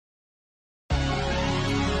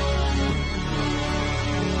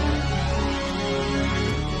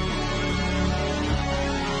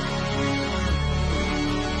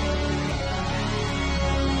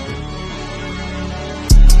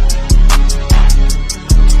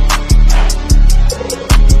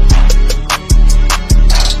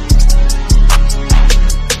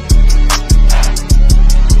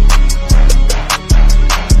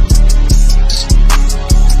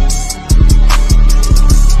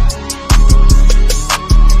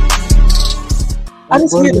I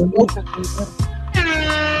just hear the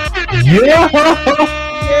Yeah.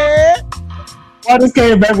 yeah. I just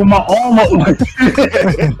came back with my arm up.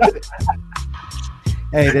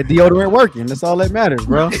 Hey, the deodorant working. That's all that matters,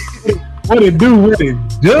 bro. What it do? What it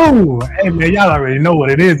do? Hey man, y'all already know what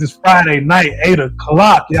it is. It's Friday night,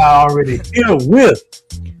 8:00. Y'all already here with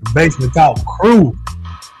the Basement Talk crew.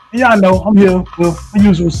 And y'all know I'm here with the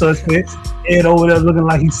usual suspects. Ed over there looking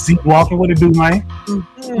like he's sleepwalking. What it do, man? You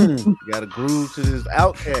got to groove to this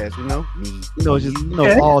outcast, you know.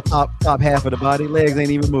 All top half of the body. Legs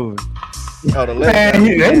ain't even moving. Oh, the left. Man,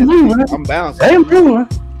 they ain't moving. I'm bouncing. They ain't moving.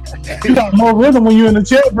 You got more rhythm when you're in the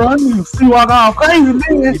chair, bro. You sleepwalk all crazy,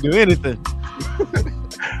 man. You do anything.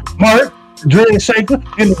 Mark, Dread Shaker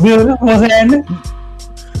in the building. What's happening?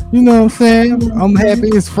 You know what I'm saying? I'm happy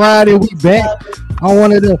it's Friday. We back on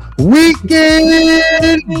one of the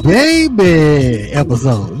weekend baby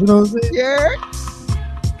episodes. You know what I'm saying? Yeah.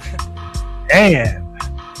 And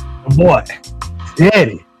the boy,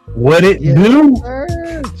 Daddy, what it do?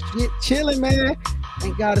 Shit, chilling, man.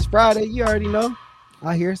 Thank God it's Friday. You already know.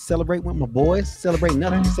 Out here celebrate with my boys. Celebrate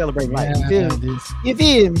nothing. Celebrate life. You feel me? You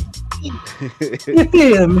feel me? You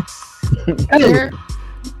feel me? Hey,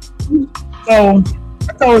 so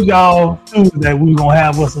I told y'all Tuesday we gonna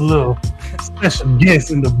have us a little special guest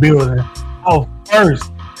in the building. Our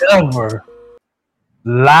first ever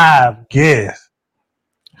live guest.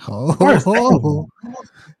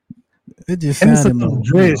 It just And it's a sounded little more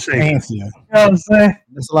Dread Shaker. fancier. You know what I'm saying?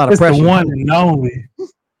 That's a lot of It's pressure. the one and only.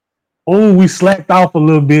 Oh, we slacked off a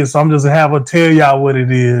little bit, so I'm just gonna have her tell y'all what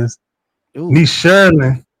it is. Ooh. Me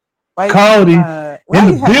Shirley, Why you Cody have in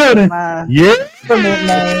the my building. Yeah. government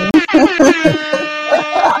name?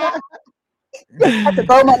 I have to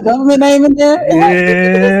throw my government name in there.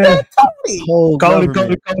 Yeah. Cody. Whole Cody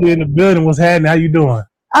government. in the building. What's happening? How you doing?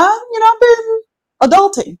 I've been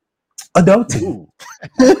adulting. Adulting.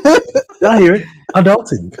 Y'all hear it?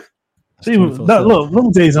 Adulting. See, look, 24/7. let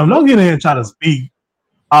me tell you something. Don't get in here and try to speak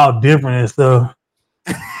all different and stuff.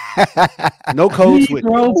 No code switch.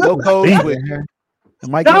 Bro. No code Speak. switch.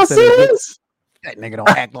 Mike Y'all said see it. this? That nigga don't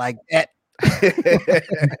act like that.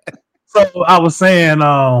 So I was saying,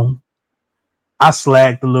 I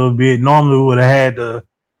slacked a little bit. Normally we would have had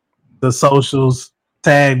the socials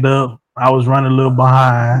tagged up. I was running a little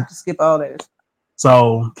behind. Skip all that.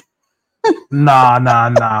 So nah.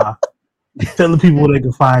 Tell the people where they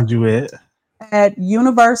can find you at. At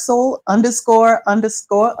universal ___3,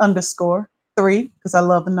 because I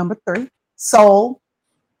love the number 3. Soul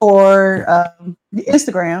for the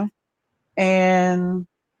Instagram. And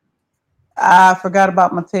I forgot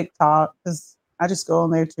about my TikTok because I just go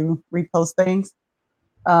on there to repost things.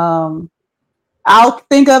 I'll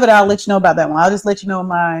think of it. I'll let you know about that one. I'll just let you know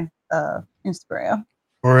my Instagram.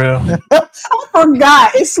 For real. I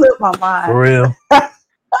forgot. It slipped my mind. For real.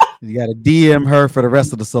 You got to DM her for the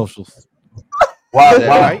rest of the socials. Why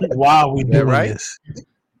right? are we doing right? this?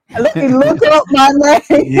 Let me look up my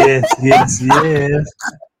name. Yes.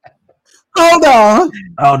 Hold on.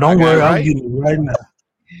 Oh, don't I got worry. it I'm right. getting it right now.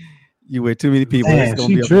 You with too many people. Man, It's gonna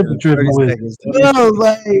she be up tripping there in 30 with it. seconds. I was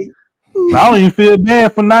like, I don't even feel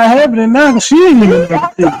bad for not having it now because she ain't even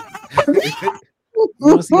got it. You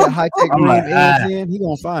want to see that high tech I'm room like, Ed's in? He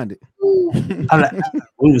gonna find it. I'm like,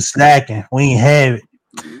 we was slacking. We ain't have it.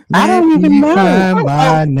 I Let don't even me know. find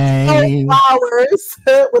my name. Flowers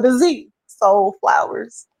with a Z. Soul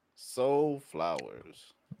Flowers Soul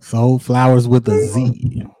flowers. Soul Flowers with a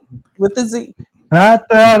Z. with a Z. Da,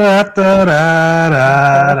 da, da, da, da,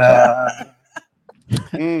 da.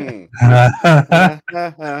 Mm.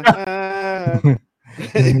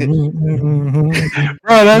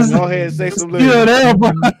 Bro, that's Go ahead and say some yeah, lyrics. there,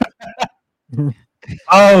 bro.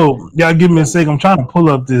 Oh, y'all give me a second. I'm trying to pull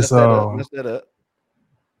up this Mess that up.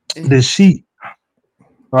 this sheet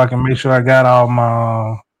so I can make sure I got all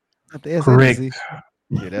my Not the S, correct. Z.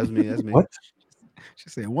 Yeah, that's me. That's me. What? She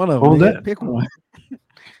said one of What them. was Nigga. that? Pick one.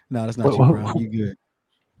 No, that's not What- you, bro. You good.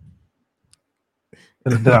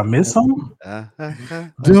 Did I miss something?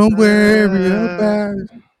 Don't worry about it.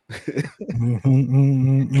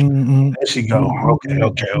 There she go.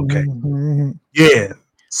 Okay. Yeah.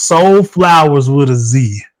 Soul Flowers with a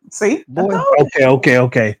Z. See? Boy.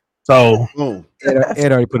 Okay. So, Boom.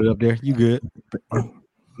 Ed already put it up there. You good.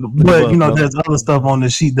 but you know, there's other stuff on the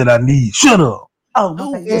sheet that I need. Shut up. Oh, my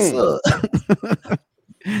Oh, bad. what's up?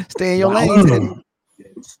 Stay in your lane, Teddy.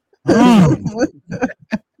 Mm.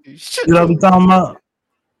 You know what I'm talking about?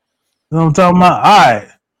 You know what I'm talking about? All right.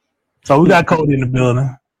 So we got Cody in the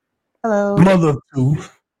building. Hello. Mother of two.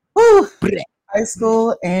 Woo. high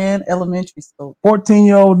school and elementary school.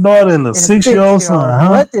 14-year-old daughter and a And a 6-year-old son, 6-year-old. huh?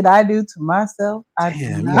 What did I do to myself? I Damn, did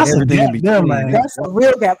yeah, not. That's a everything in gap there, between. man. That's a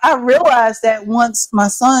real gap. I realized that once my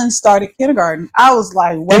son started kindergarten. I was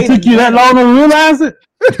like, It wait. took you that long to realize it?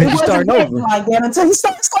 It You wasn't starting getting over. like that until he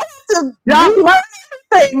starts to Yeah. relearn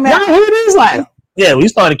everything now. Y'all hear this? Like, yeah, we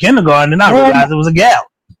started kindergarten and I realized it was a gap.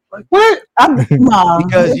 Like, what? Nah.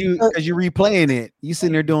 Because you replaying it, you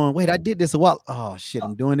sitting there doing, wait, I did this a while. Oh shit,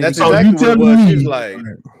 I'm doing it. That's again. So exactly you what it telling was. me- She's like,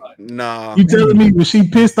 nah. You telling me when she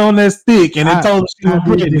pissed on that stick and they I- told her she I was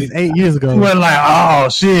did pregnant, this 8 years she ago. went like, oh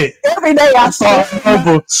shit. Every day I Start saw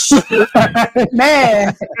over.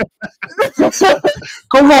 man.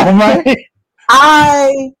 Come on, man.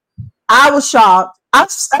 I was shocked. I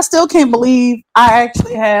still can't believe I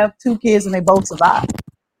actually have 2 kids and they both survived.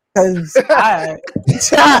 Because I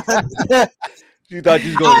You thought you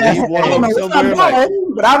was gonna leave one of don't them know what somewhere? I'm Like,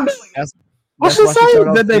 doing, but I'm doing it. What That's she why say? started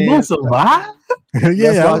off That they saying- both survive?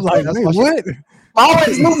 Yeah, I was like, that's wait, why she- what?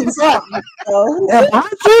 Always losing something. So, Am I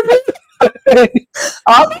tripping?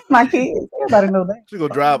 all my kids, everybody know that. she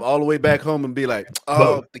gonna drive all the way back home and be like,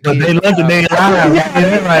 oh, the But they kid. lucky they alive.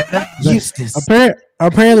 Right. Eustace.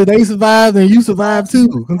 Apparently they survived and you survived too.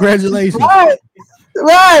 Congratulations. Right,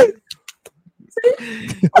 right.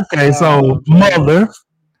 Okay, so mother,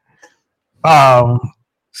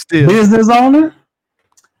 Still. business owner.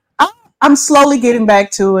 I'm slowly getting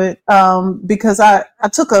back to it because I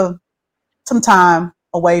took some time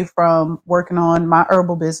away from working on my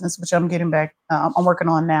herbal business, which I'm getting back. I'm working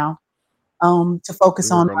on now to focus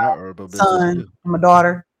We on work my our herbal business, son too. and my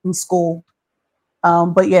daughter in school.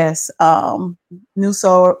 But yes, New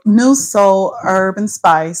Soul Herb and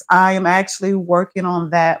Spice. I am actually working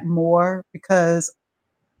on that more because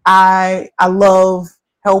I love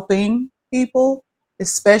helping people,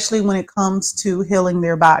 especially when it comes to healing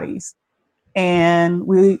their bodies. And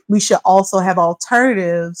we should also have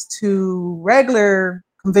alternatives to regular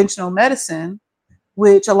conventional medicine,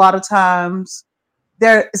 which a lot of times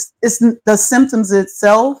it's the symptoms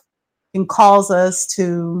itself can cause us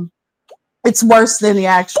to. It's worse than the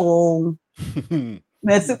actual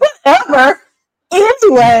medicine, whatever.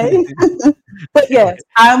 Anyway, but yes,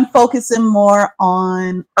 I'm focusing more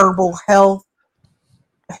on herbal health,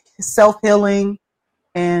 self-healing,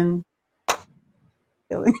 and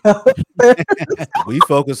healing health. We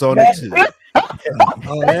focus on it too.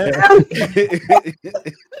 Oh, yeah.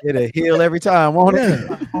 It'll heal every time, won't it?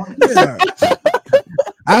 Yeah.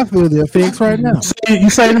 I feel the effects right now. You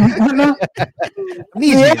say them right now?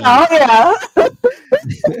 Yeah, oh yeah.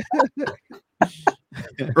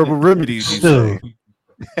 Herbal remedies, you say.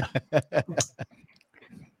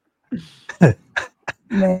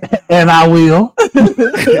 Man. And I will.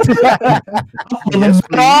 Yes,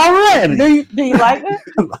 please. Already. Do you like it?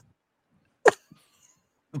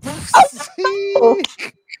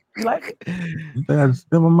 You like it? That's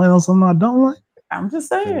my man on something I don't like. I'm just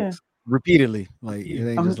saying. Repeatedly. Like it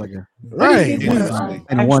ain't just like a Right. Yeah.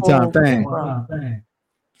 and a one-time Actual- thing.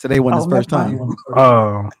 Today wasn't his first time.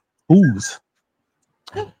 Ooze.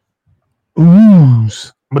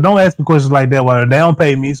 Ooze. But don't ask me questions like that. Well, they don't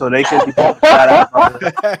pay me, so they can be shout out.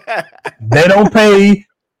 They don't pay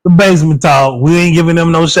the basement talk. We ain't giving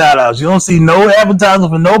them no shout outs. You don't see no advertising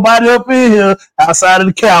for nobody up in here outside of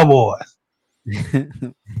the Cowboys.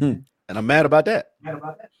 And I'm mad about that.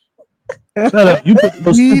 Shut up. You put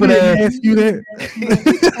those He stupid didn't ass. ask you that.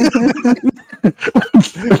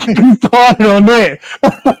 You started on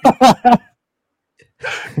that.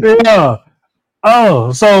 Yeah.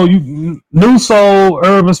 Oh, so you New Soul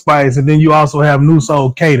Urban Spice, and then you also have New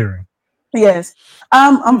Soul Catering. Yes.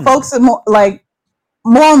 I'm focusing more on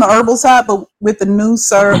the herbal side, but with the New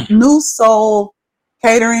Soul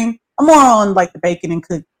Catering, I'm more on like the baking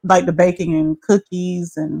and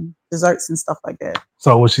cookies and desserts and stuff like that.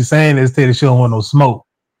 So what she's saying is that she don't want no smoke.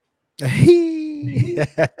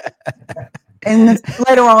 And then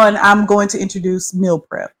later on, I'm going to introduce meal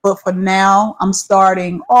prep. But for now, I'm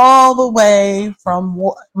starting all the way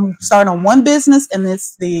I'm starting on one business, and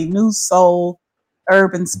it's the New Soul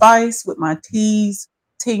Herb and Spice with my teas,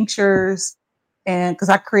 tinctures, and because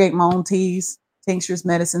I create my own teas, tinctures,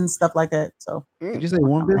 medicines, stuff like that. So Did you say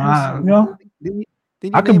one business? You know, Didn't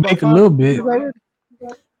I you can name bake a about little five bit. already?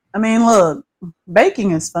 I mean, look,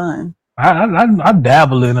 baking is fun. I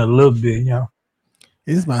dabble in it a little bit, you know.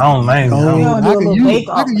 It's my I don't like it. cold. You wanna do a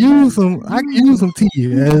little I can use some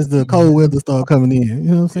tea as the cold weather start coming in. You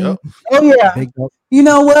know what I'm saying? Yep. Oh yeah. Baked up- You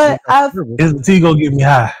know what? baked up herbal. Is the tea gonna get me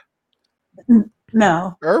high?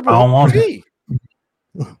 No. Herbal. I don't want it. Hey,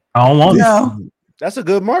 I don't want No. that's a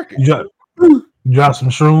good market. it. Drop some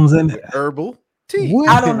shrooms in it. Herbal T. What?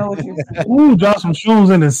 I don't know what you're saying. Ooh, drop some shoes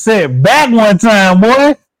in the set back one time,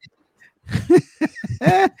 boy.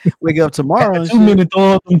 Wake up tomorrow. And Too shit. many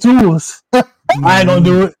throw up them tools. I ain't gonna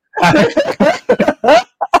do it.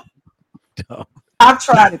 I've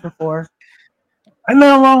tried it before. Ain't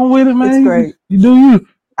nothing wrong with it, man. It's great. You do you.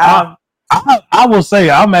 Um, I will say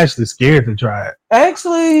I'm actually scared to try it.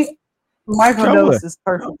 Actually, microdose is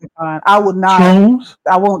perfectly fine. I would not. Shrooms.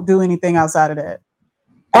 I won't do anything outside of that.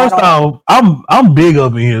 First off, I'm big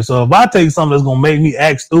up in here, so if I take something that's gonna make me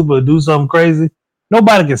act stupid or do something crazy,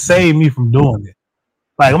 nobody can save me from doing it.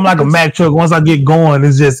 Like I'm like a Mack truck. Once I get going,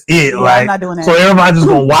 it's just it. Yeah, like I'm not doing that. so everybody just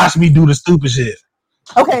gonna watch me do the stupid shit.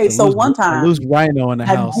 Okay, so one time loose rhino in the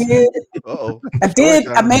house. I did. Uh-oh.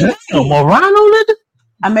 I made it. No more rhino nigga.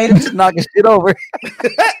 I made it. knocking shit over.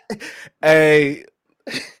 Hey,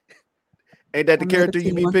 ain't that the I'm character never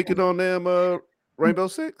you be seen one. picking on them Rainbow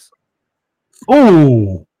Six?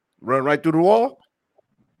 Ooh, Run right through the wall?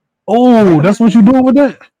 oh, that's what you doing with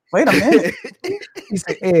that? Wait a minute. He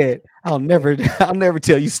said, "Ed, I'll never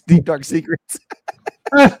tell you deep dark secrets."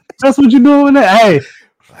 That's what you doing with that? Hey,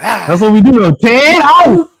 that's what we do. Though. Ted,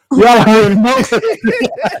 oh, y'all heard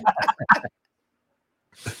it.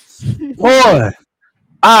 Boy, all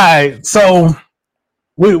right. So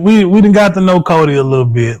we done got to know Cody a little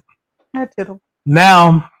bit. I tittle.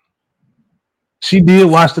 Now, she did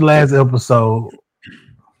watch the last episode.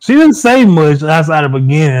 She didn't say much outside the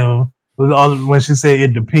beginning when she said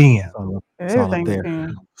it depends. Everything there.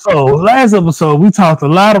 depends. So last episode we talked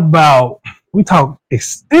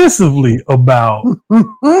extensively about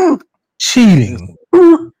cheating.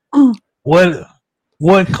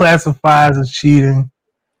 What classifies as cheating?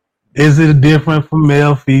 Is it different from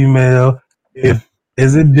male, female?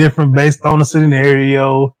 Is it different based on the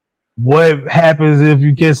scenario? What happens if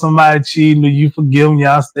you get somebody cheating? Do you forgive them?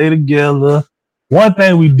 Y'all stay together? One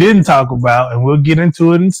thing we didn't talk about, and we'll get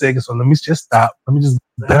into it in a second. So let me just stop. Let me just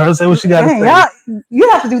let her say what she got to Dang, say. y'all, you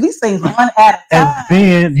have to do these things one at a And time.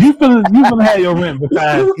 then you finna have your rent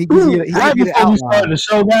because He give you the right before we outline. started the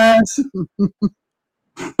show, guys,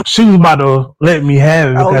 she was about to let me have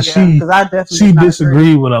it because I definitely she did not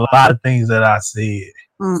disagreed with a lot of things that I said.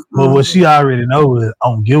 agree. But what she already knows is I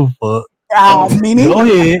don't give a fuck. I don't mean it. Go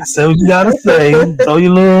ahead, say what you gotta say. Throw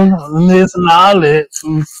your little this and all that.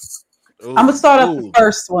 Ooh, I'm gonna start off ooh. the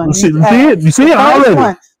first one. You see it? You see it The first already?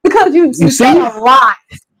 one, because you see said it? a lot.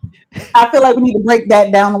 I feel like we need to break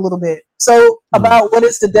that down a little bit. So, about what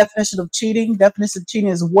is the definition of cheating? Definition of cheating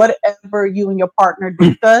is whatever you and your partner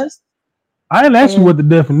discuss. I didn't ask you what the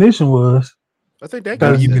definition was. I think that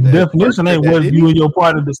Because guy the said that. definition ain't what you and your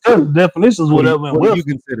partner discuss. The definition is whatever and What do what. you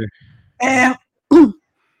consider? And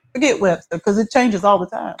forget Webster because it changes all the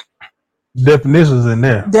time. Definitions in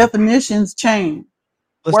there. Definitions change,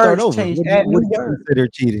 Let's start Words over. change, What do add you, what new do you words. consider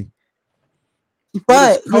cheating?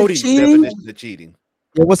 but with Cody's cheating, definition of cheating.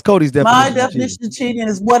 Yeah, what's Cody's definition? my of cheating? definition of cheating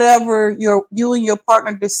is whatever you and your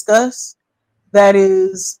partner discuss that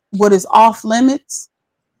is what is off limits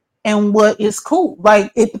and what is cool.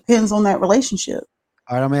 Like it depends on that relationship.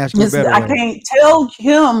 All right, I'm gonna ask you a better I way. can't tell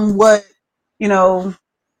him what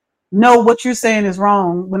no, what you're saying is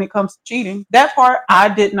wrong when it comes to cheating. That part I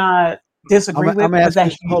did not disagree I'm with gonna because ask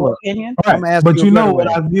that's you- hold your up. opinion. Right. I'm gonna ask But you a you know better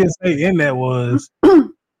what way. I did say in that was,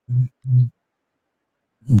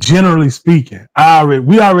 generally speaking,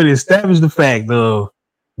 we already established the fact of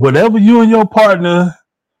whatever you and your partner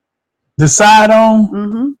decide on,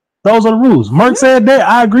 Mm-hmm. those are the rules. Merck said that.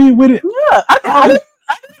 I agree with it. Yeah, I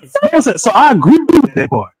So I agree with that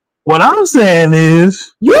part. What I'm saying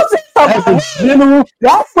is, you said as something. a general,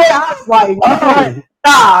 That's where I was like,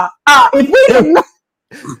 Alright. if we didn't,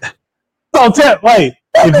 wait,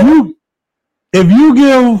 if you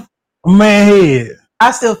give a man head,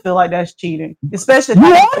 I still feel like that's cheating, especially. you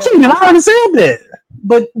are cheating. I already said that.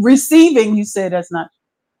 But receiving, you said that's not.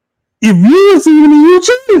 If you receiving it, you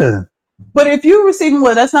cheating. But if you're receiving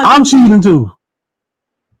what, that's not. I'm cheating too.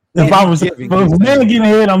 If And I'm receiving, if a man getting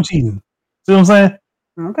head, I'm cheating. See what I'm saying?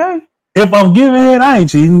 Okay, If I'm giving head, I ain't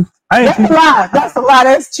cheating. I ain't that's a cheating. lie. That's a lie.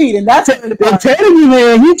 That's cheating. That's the If part. Teddy give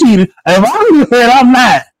head, he cheating. If I'm giving head, I'm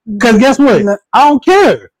not. Because guess what? No. I don't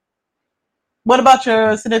care. What about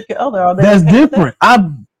your significant other? Are they That's okay with that? different.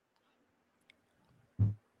 I'm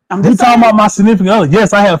We just talking saying. about my significant other.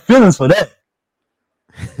 Yes, I have feelings for that.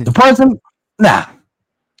 The person, nah.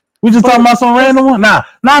 We just talking about some random one. Nah,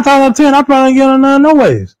 9 times out of 10, I probably ain't getting none no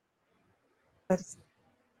ways.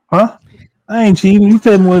 Huh? I ain't cheating. You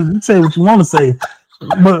tell me you say what you want to say.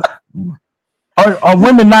 But are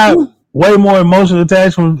women not way more emotionally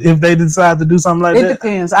attached if they decide to do something like It that?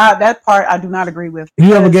 depends. That part I do not agree with.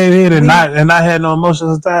 You ever because gave head and we- not had no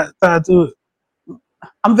emotions tied to it?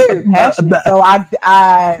 I'm very passionate, so I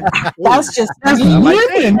that's just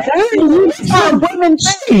women. women.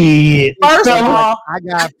 Shit. First of all, I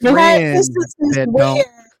got I have friends instances that where don't.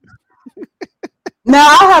 now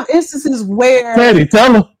I have instances where Teddy,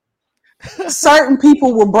 tell him. certain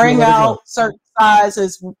people will bring Let it go. out certain sides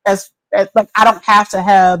as like I don't have to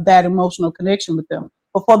have that emotional connection with them,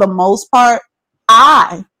 but for the most part,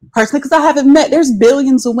 I personally, because I haven't met, there's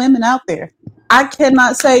billions of women out there. I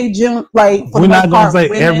cannot say like for We're the not most gonna part, say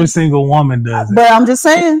women, every single woman does it. but I'm just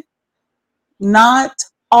saying, not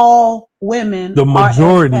all women. The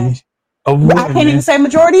majority of women. I can't even say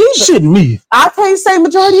majority either. Shit me. I can't say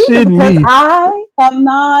majority either Shit because me. I have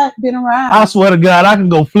not been around. I swear to God, I can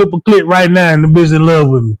go flip a clip right now and the bitch in love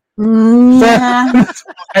with me. Nah.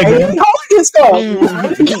 Hey, I ain't holding stuff.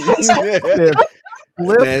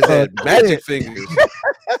 That's that magic fingers.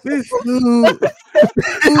 This dude.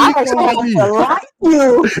 I actually have to like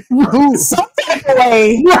you some type of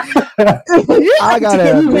way. I got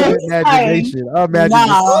a You big know, imagination. I imagine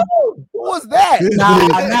Nah, What was that? not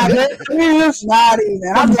even.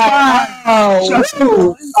 I'm like,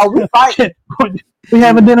 oh, we fight. we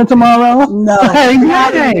having dinner tomorrow? No, Hey,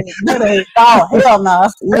 not yeah. even. That ain't- oh hell no.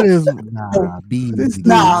 What is beans. this dude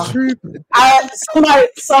Nah. tripping?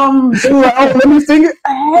 Some dude, let me finger.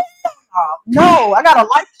 Hell no, I gotta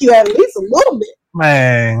like you at least a little bit.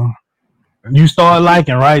 Man, you start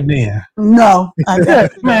liking right then. No, I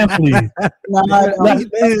don't. Man, please. No, I don't.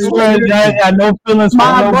 I ain't got no feelings for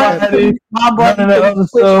My nobody. brother None of the can other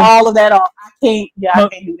switch stuff. all of that off. I can't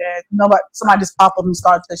do that. Nobody, somebody just pop up and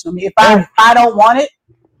start touching on me. If I don't want it,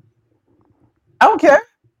 I don't care.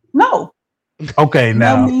 No. Okay, No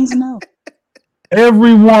now means no.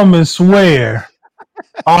 every woman swear,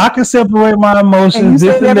 oh, I can separate my And you emotions,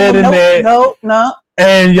 this said and that and that. no.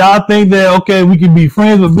 And y'all think that, okay, we can be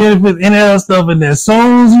friends with benefits and other stuff, and as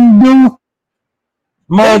soon as you do,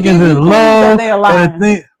 Mug They is give you in clues love. that they're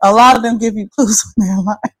lying. A lot of them give you clues when they're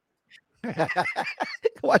lying.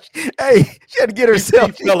 Watch. Hey, she had to get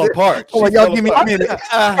herself. She fell apart. Oh, She y'all fell give me a apart. minute.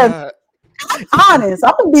 Honest.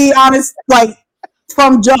 I'm gonna be honest, like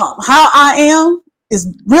from jump. How I am is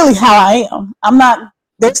really how I am. I'm not.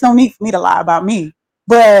 There's no need for me to lie about me.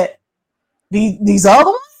 But these other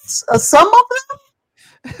ones, some of them,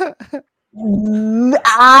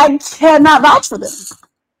 I cannot vouch for them.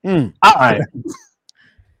 All right.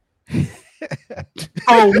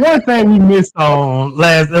 So one thing we missed on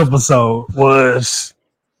last episode was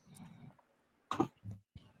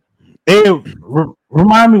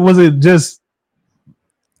remind me, was it just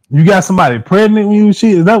you got somebody pregnant when you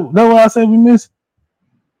cheat? Is that what I said we missed?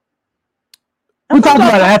 We talked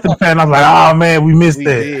about it after the fact, and I was like, oh man, we missed We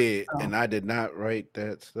that. did, and I did not write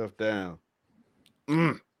that stuff down.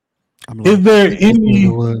 Is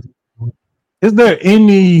there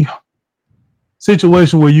any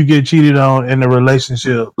situation where you get cheated on and the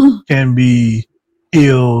relationship can be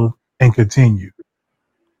healed and continue?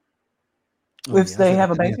 If they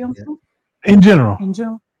have a baby on them? In general. In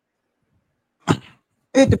general.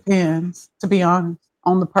 It depends, to be honest,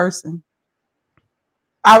 on the person.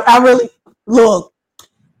 I really look,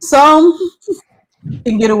 some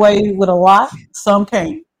can get away with a lot, some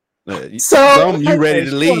can't. Some you ready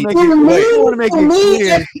to leave? If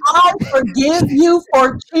I forgive you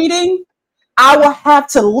for cheating, I will have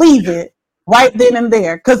to leave it right then and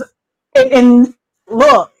there. Because, and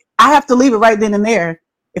look, I have to leave it right then and there.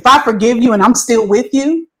 If I forgive you and I'm still with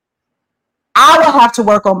you, I will have to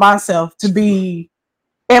work on myself to be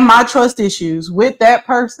in my trust issues with that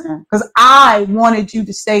person because I wanted you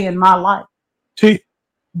to stay in my life. Cheat.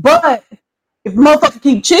 But if motherfucker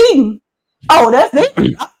keep cheating, oh, that's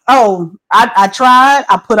it. Oh, I tried.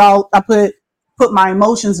 I put my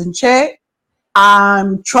emotions in check.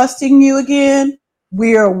 I'm trusting you again.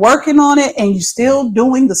 We're working on it, and you're still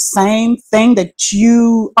doing the same thing that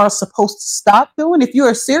you are supposed to stop doing. If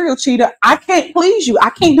you're a serial cheater, I can't please you. I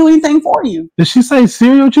can't do anything for you. Did she say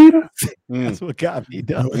serial cheater? That's what got me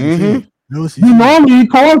done. You normally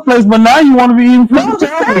eat cornflakes, but now you want to be eating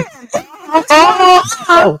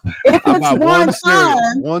If it's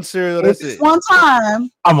one cereal, that's it. One time.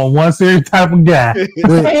 I'm a one cereal type of guy. I'm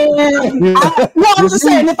just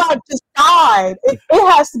saying, if I decide, it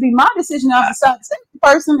has to be my decision. I decide to stay with the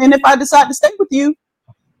person, and if I decide to stay with you,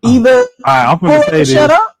 either all right, I'm going to say this. Shut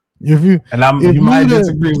up. You might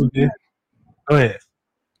disagree with this. Go ahead.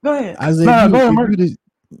 Go ahead. I said,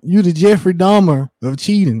 you the Jeffrey Dahmer of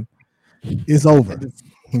cheating. It's over.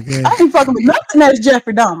 Okay. I ain't fucking with nothing that's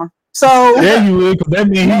Jeffrey Dahmer. So yeah, you would, because that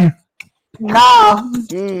means nah.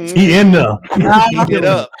 He in there. Nah. Get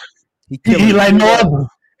up. He like no other.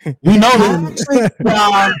 We know Actually,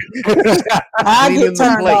 I Cleaning get the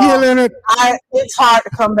turned plate. Yeah, off. Leonard. It's hard to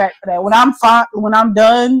come back to that. When I'm fine, when I'm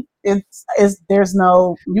done, it's there's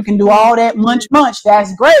no. You can do all that munch.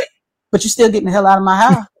 That's great, but you're still getting the hell out of my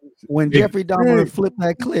house. When Yeah. Jeffrey Dahmer flipped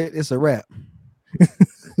that clit, it's a wrap.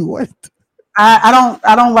 What? I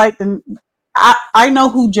don't like the. I know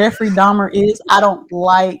who Jeffrey Dahmer is. I don't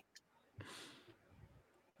like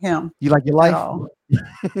him You like your at life? all.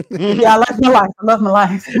 Yeah, I like my life. I love my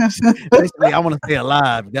life. Basically, I want to stay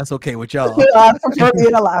alive. That's okay with y'all. I prefer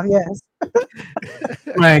being alive. Yes.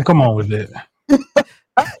 man, come on with that.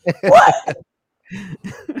 What?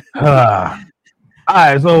 All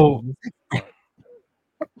right, so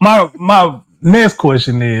my next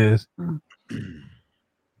question is,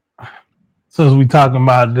 since we talking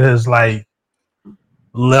about this, like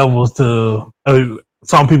levels to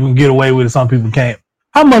some people can get away with it, some people can't.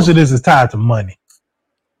 How much of this is tied to money?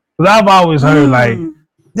 Because I've always heard like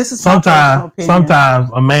This is my personal opinion. sometimes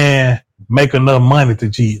a man make enough money to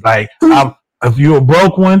cheat. Like if you're a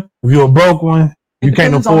broke one, you It can't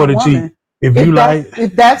depends on afford the to cheat. woman. If you like,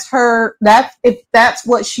 if that's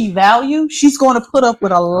what she values, she's going to put up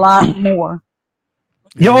with a lot more.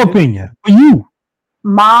 your opinion for you,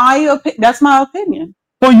 That's my opinion.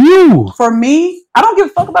 for you. For me, I don't give a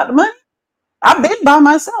fuck about the money. I've been by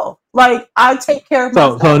myself. Like I take care of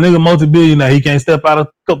So myself, a nigga multi-billionaire, he can't step out a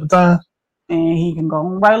couple times. and he can go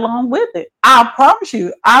right along with it. I promise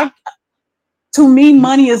you. To me,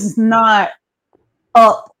 money is not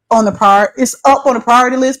up on the priority. It's up on the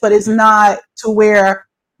priority list, but it's not to where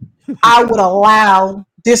I would allow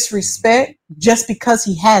disrespect just because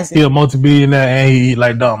he has it. He a multi-billionaire and he eat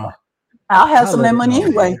like Dahmer. I'll have some of that money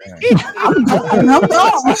anyway. I'm gone. I'll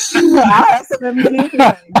have some of that money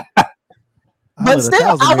anyway. But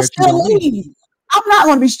still, I would still leave. I'm not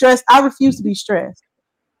going to be stressed. I refuse to be stressed.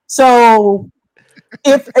 So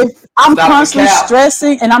if I'm constantly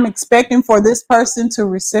stressing and I'm expecting for this person to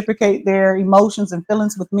reciprocate their emotions and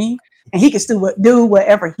feelings with me, and he can still do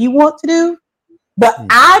whatever he wants to do, but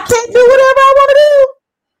I can't do whatever I want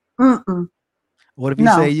to do. What if you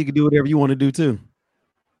say you can do whatever you want to do too?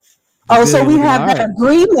 Oh, so we have that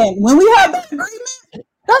agreement. When we have that agreement,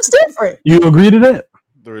 that's different. You agree to that?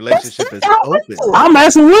 The relationship is open. I'm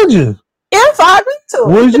asking, would you? If I agree to it,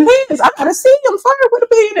 Would it you? depends. I gotta see him first. Where the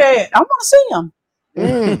bean at? I want to see him.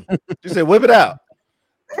 You said whip it out.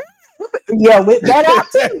 Yeah, whip that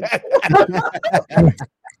out too.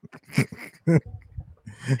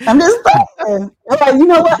 I'm just saying. Like, you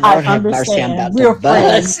know what? I understand. We're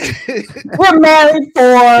friends. We're married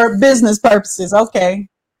for business purposes. Okay,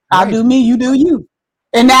 I'll do me. You do you.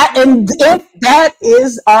 And if that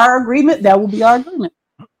is our agreement, that will be our agreement.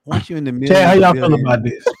 Once you're in the millions, Chad, how y'all feel about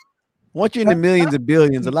this? Once you're in the millions and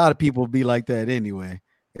billions, a lot of people be like that anyway.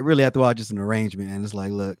 It really have to watch just an arrangement, and it's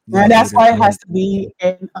like, look, and that's why it has to be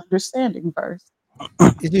an understanding first.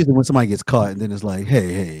 It's usually when somebody gets caught, and then it's like,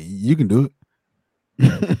 hey, you can do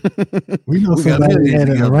it. We know We got somebody millions had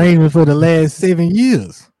an together. arrangement for the last 7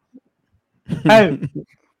 years. Hey,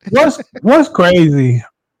 what's crazy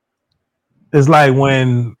is like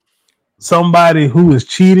when somebody who is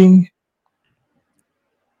cheating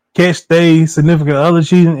catch their significant other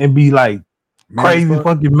cheating and be like crazy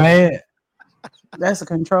fucking mad. That's a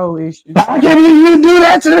control issue. I can't believe you do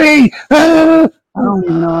that to me. I don't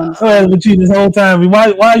even know. I've been cheating this whole time.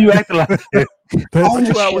 Why are you acting like that? Aren't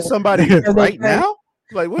you out with somebody right now?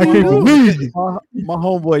 Like, what I are you can't doing? believe it. My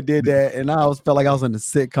homeboy did that, and I felt like I was in a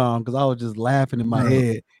sitcom because I was just laughing in my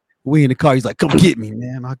head. We in the car. He's like, "Come get me,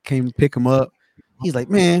 man." I came to pick him up. He's like,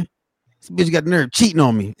 "Man, this bitch got the nerve cheating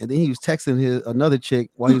on me." And then he was texting another chick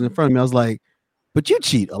while he was in front of me. I was like, "But you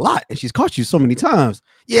cheat a lot, and she's caught you so many times."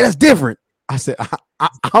 Yeah, that's different. I said, I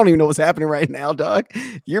don't even know what's happening right now, dog.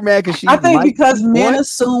 You're mad because she. I think because men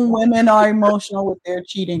assume women are emotional with their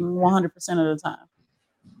cheating 100% of the time.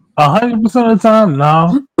 100% of the time,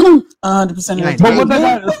 no. 100% of the But time. what they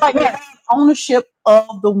Men got- feel like they have ownership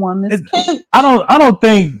of the woman's kid. I don't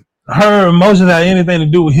think her emotions have anything to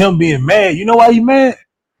do with him being mad. You know why you mad?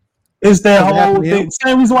 It's that Does it happen whole to thing. him?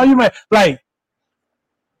 Same reason why you mad. Like,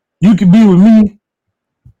 you can be with me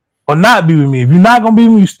or not be with me. If you're not gonna be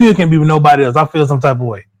with me, you still can't be with nobody else. I feel some type of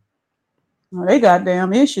way. Well, they got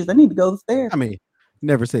damn issues. They need to go to therapy. I mean,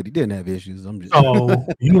 never said he didn't have issues. I'm just. So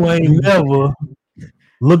you ain't never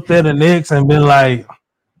looked at an ex and been like,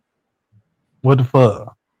 what the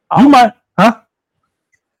fuck? You might, huh?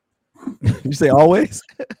 You say always?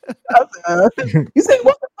 You say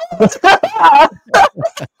what?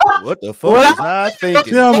 What the fuck was I She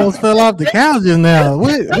thinking? almost fell off the couch just now.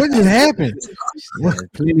 What just happened?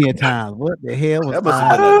 Plenty of times. What the hell was That must I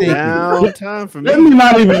have been a thinking? down time for Let me. me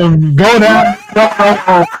not even go down.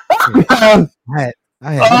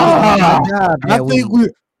 I had job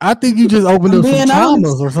I think you just opened up some Being traumas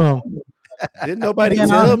honest. or something. Didn't nobody Being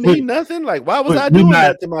tell honest. me nothing? Like, why was I We doing not.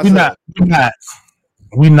 that to We myself? not. We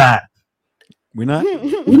not. We not.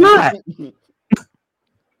 We not.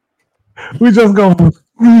 We just go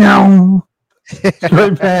meow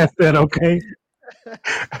straight past that, okay,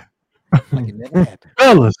 Like it never happened.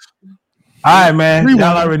 fellas. All right, man. Rewind.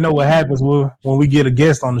 Y'all already know what happens when we get a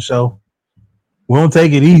guest on the show. We don't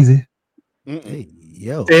take it easy, Mm-mm. Hey,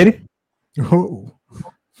 yo. Teddy. Oh.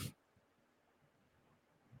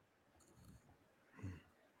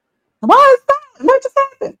 Why is that? What just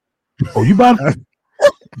happened? Oh, you about to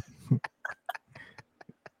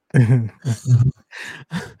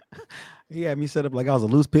He had me set up like I was a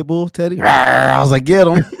loose pit bull, Teddy. I was like, get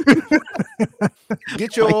him.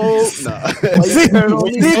 Get your old. Nah. you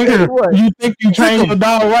think you train your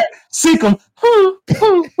dog right? Seek him. I'm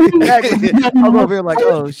over here like,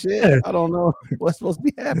 oh shit. I don't know what's supposed to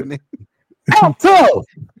be happening. I'm tough.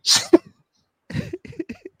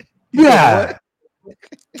 Yeah.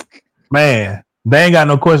 Man, they ain't got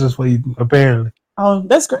no questions for you, apparently. Oh,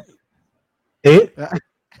 that's great. Ed?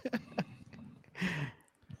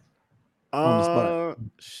 On the spot.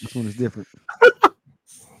 This one is different.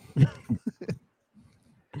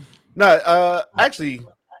 No, actually,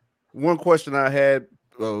 one question I had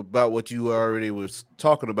about what you already was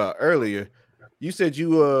talking about earlier. You said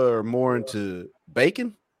you were more into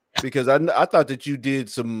bacon because I thought that you did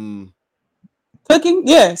some. Cooking?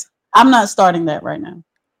 Yes. I'm not starting that right now.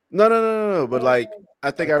 No. But like,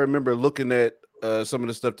 I think I remember looking at some of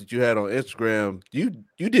the stuff that you had on Instagram.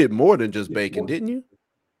 You did more than just bacon, didn't you?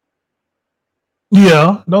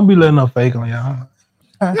 Yeah, don't be letting her fake on y'all.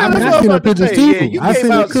 I that's mean, what I I'm seen her about to pictures say. too. Yeah, you I came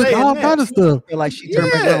seen her out cook saying all that. kind of stuff. Feel like she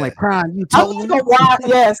turned back Yeah. around like Prime. You I told make me. a wide,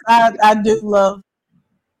 yes, I do love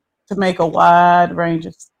to make a wide range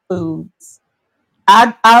of foods.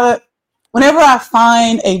 I whenever I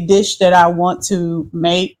find a dish that I want to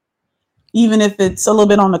make, even if it's a little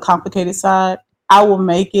bit on the complicated side, I will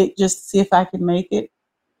make it just to see if I can make it.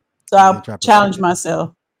 So Yeah, I try challenge perfect.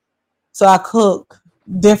 myself. So I cook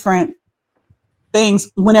different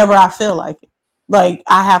things whenever I feel like it. Like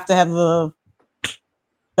I have to have the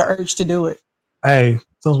urge to do it. Hey,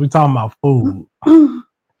 since we talking about food,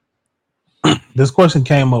 this question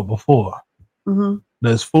came up before. hmm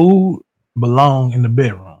Does food belong in the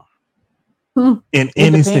bedroom? Hmm. In It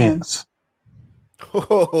any depends. sense?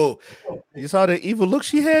 Oh, you saw the evil look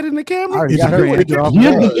she had in the I camera? already got her answer off Give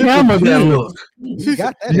that. the camera that look. You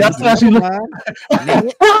got that. Y'all answer. see how she Never look?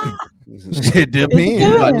 mind. It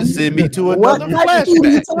depends. About to depends. send me to What another type of food are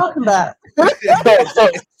you flashback. talking about?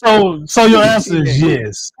 So your answer is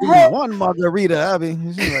yes. Hey, One margarita. I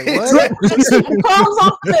mean, she's like, what? chicken crumbs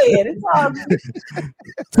off the bed. It's all good.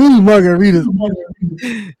 2 margaritas.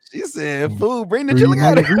 She said, "Food, bring the 3 chili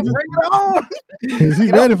out. Bring margaritas. it on. She's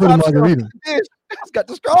Get up ready for the top shelf. margarita. It's got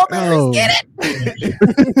the strawberries. Oh. Get it.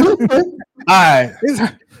 All right. I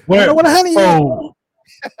Where, don't want a honey yet. so,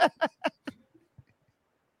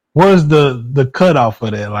 where's the cutoff for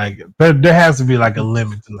that? Like, there has to be like a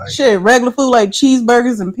limit to like. Shit, regular food like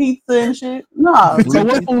cheeseburgers and pizza and shit. No. So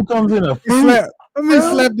what food comes in a fruit? Let me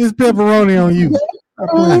slap this pepperoni on you. Stop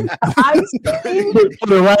playing. Ice cream.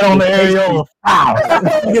 Put it right on the areola. Wow.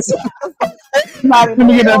 Not Let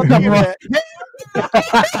me get that pepperoni.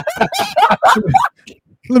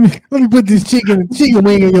 Let me put this chicken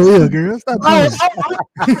wing in your ear, girl. Stop playing.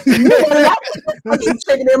 I keep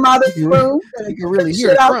chicken in my other room. You can really hear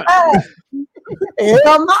Shit it crunch. outside.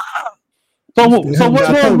 Hell no. So what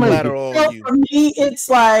Got does the make it? bladder on So you. for me, it's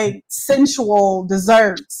like sensual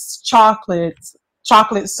desserts, chocolates,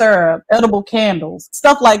 chocolate syrup, edible candles,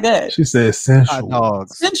 stuff like that. She said Hot sensual.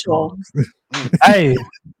 dogs. Sensual. Hey,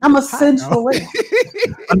 I'm a sensualist.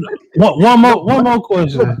 one more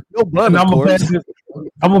question. No blood, And of I'm gonna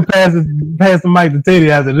course. pass the mic to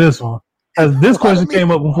Teddy after this one. Because this question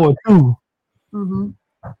came up before too. hmm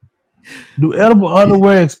Do edible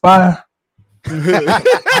underwear expire?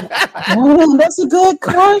 Oh, that's a good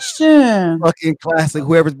question. Fucking classic.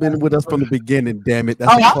 Whoever's been with us from the beginning, damn it.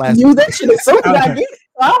 That's Oh, a I classic. knew that shit as soon as I get it.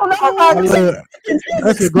 I don't know if I can say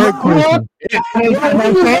That's a great question.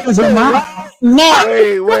 now.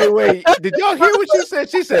 Wait. Did y'all hear what she said?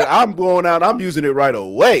 She said, I'm going out. I'm using it right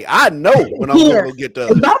away. I know when I'm going to go get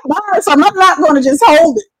It's the. not mine, so I'm not going to just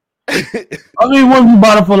hold it. I mean, what if you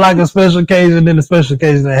bought it for like a special occasion, then the special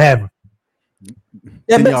occasion that happened?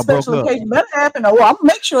 Then That y'all broke special up. occasion better happen. Oh, I'm gonna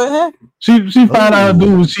make sure it happens. She found out her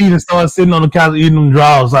dude was cheating and started sitting on the couch eating them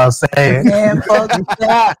drawers outside. Man, fuck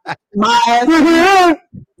that. My ass.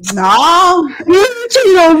 You No,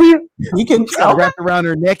 cheat on me. you can. Got wrapped around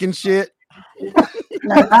her neck and shit.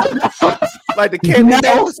 Like the candy No.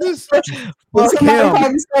 necklaces. If Fuck somebody him.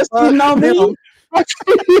 probably starts cheating on me, him.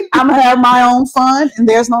 I'm gonna have my own fun, and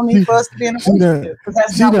there's no need for us to be in a She done- relationship because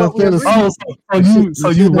that's she not done what we fell agreed. asleep. So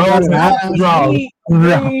you got rolled her out eyes. the drawers.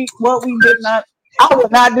 We what we did not. I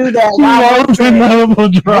would not do that. She Why would rolled I do that? out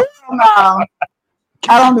the drawers. No,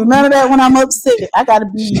 I don't do none of that when I'm upset. I gotta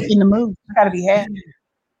be in the mood. I gotta be happy.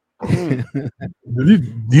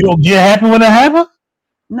 You don't get happy when it happens?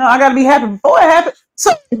 No, I gotta be happy before it happens.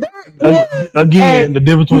 So Again, the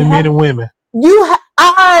difference between men and women.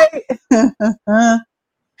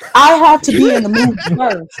 I have to be in the mood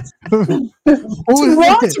first Who to is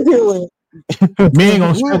want that? to do it. Men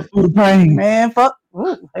gonna struggle through the pain. Man, fuck.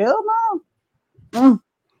 Ooh, hell no.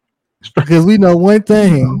 Because we know one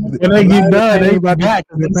thing. When they get done, they about back.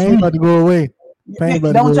 the pain about to go away. Pain about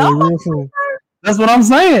to Don't go y'all away real soon. That's what I'm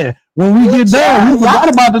saying. When we get done, we forgot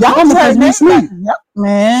about the Y'all trauma because turn we that sleep. back. Yep,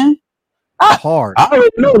 man. Hard. I already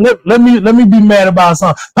know. Let me be mad about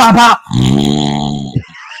something. Pop pop.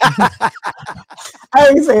 I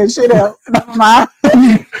ain't saying shit else. Never mind.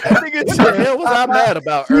 Nigga, what the hell was I mad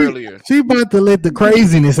about earlier? She about to let the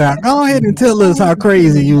craziness out. Go ahead and tell us how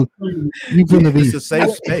crazy you finna be. It's a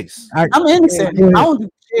safe space. I'm innocent. I don't do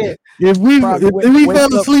shit. If we Wake fell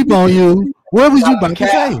up. asleep on you, what was you about to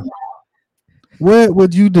say? What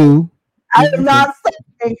would you do? I am not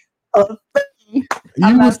saying a thing. You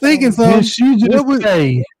I'm was not thinking Then something. she What just was-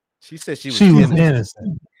 say She said she she was was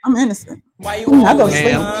innocent. I'm innocent. Why you I go to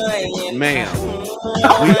always sleep. Ma'am.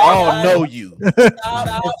 We all know you.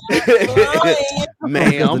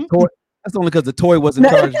 Ma'am. That's only because the toy wasn't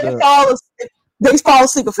Now, charged up. they fall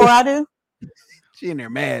asleep before I do. She in there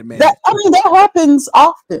mad, man. That happens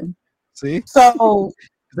often. See? So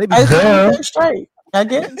They be, I just Yeah. keep it straight. I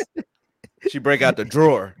guess. She break out the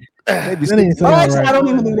drawer. they be, That ain't Well, sound actually, I right. don't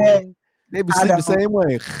even do that. they be I sleep the don't. same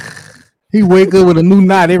way. He wake up with a new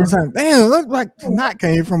knot every time. Damn, look like the knot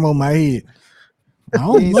came from on my head. I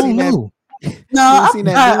don't, You ain't seen that? know. No, seen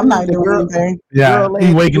that I'm not dude, the doing girl- anything. Yeah, Girl he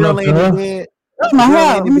laying, waking girl up laying to in her. bed, That's my girl house.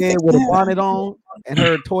 laying Let in me bed fix with a that. bonnet on, and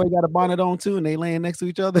her toy got a bonnet on too, and they laying next to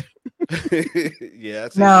each other. Yeah. I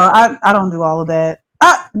see No, I don't do all of that.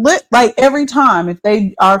 Like every time, if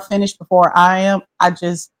they are finished before I am, I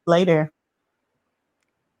just lay there.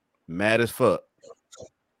 Mad as fuck.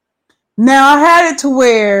 Now I had it to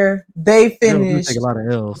where they Girls do finished. take a lot of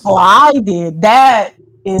L's. Oh, I did.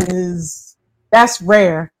 That's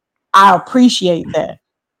rare. I appreciate that.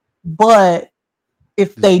 But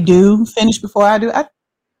if they do finish before I do,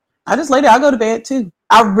 I just lay there. I go to bed too.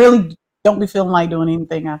 I really don't be feeling like doing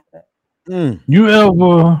anything after that. Mm. You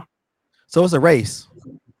ever So it's a race.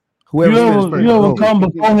 Whoever finishes first, you ever over. come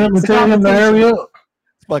before him and It's a tell him to hurry up?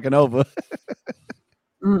 It's fucking over.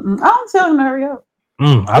 I don't tell them to hurry up.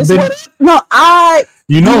 I've It's been. what- no,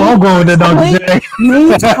 You know I'm going with that Dr. J.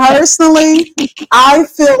 me personally, I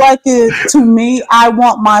feel like to me, I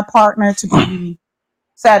want my partner to be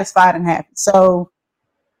satisfied and happy. So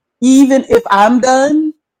even if I'm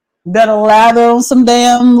done, better lather on some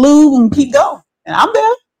damn lube and keep going. And I'm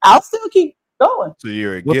there. I'll still keep going. So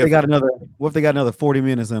you're a What if they giver. got another 40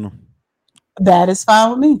 minutes in them? That is fine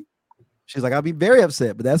with me. She's like, I'll be very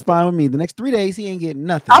upset, but that's fine with me. The next 3 days, he ain't getting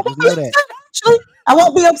nothing. I Just won't be know upset, that. actually. I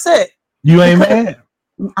won't be upset. You ain't mad.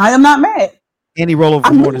 I am not mad. Any rollover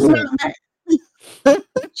I'm more than really sex. not mad.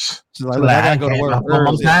 She's like, look, I gotta go to work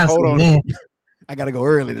early. Hold on. I gotta go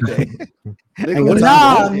early today. Nigga, what what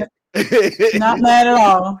time No, is not mad at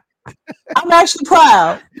all. I'm actually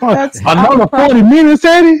proud. Another 40 minutes,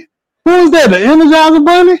 Eddie? Who was that? The Energizer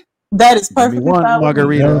Bunny? That is Give me perfectly one fine. with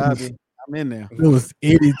me. margarita. I'm in there. It was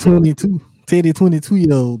Eddie 22, Teddy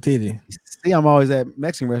 22-year-old Teddy. See, I'm always at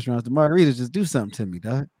Mexican restaurants. The margaritas just do something to me,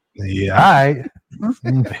 dog. Yeah, all right.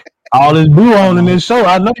 All this blue on in this show.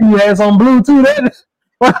 I know you had some blue too. That.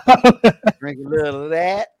 Drink a little of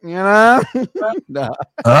that, you know.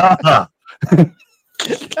 Nah.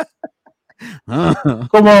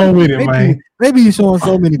 Come on with it, man. Maybe you showing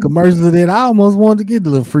so many commercials of that. I almost wanted to get the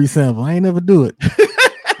little free sample. I ain't never do it.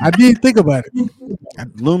 I did think about it.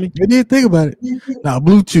 Loomy. I did think about it. Now,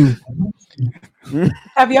 Blue Chew.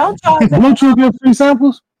 Have y'all tried that? Bluetooth give free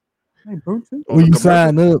samples? When you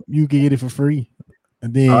sign up, you can get it for free.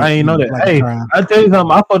 And then I ain't know that. like a Hey, trial. I tell you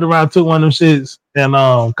something. I fucked around, took one of them shits in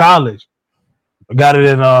college. I got it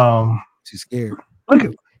in She's scared. look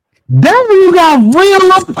at that when you got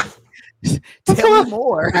real up. Tell me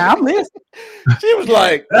more. I'm listening. She was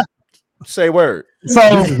like, Say word. So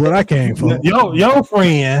This is what I came for. your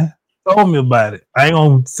friend told me about it. I ain't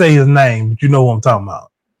gonna say his name, but you know what I'm talking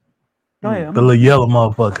about. Go ahead. The little yellow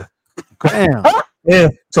motherfucker. Damn. Yeah.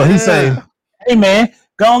 So he say, "Hey man,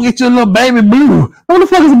 go and get your little baby blue." What the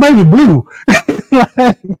fuck is a baby blue?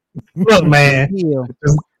 Look, man, Yeah.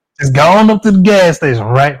 just go on up to the gas station,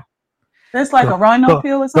 right? That's like a rhino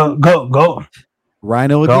pill or something. Go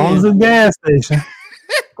Rhino on to again. the gas station.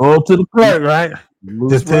 Go up to the clerk, right?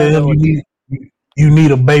 Loose Just tell rhino him again. you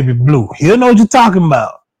need a baby blue. He'll know what you're talking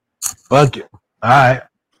about. Fuck it. All right.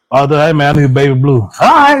 Hey man, I need a baby blue. All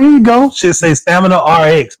right, here you go. Shit say Stamina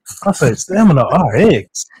RX. I say Stamina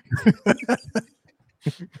RX.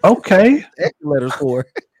 Okay. Extra letters for.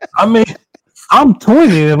 I mean, I'm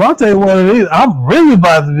 20. If I tell you what it is, I'm really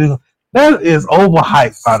about to do. That is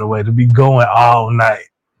overhyped, by the way, to be going all night.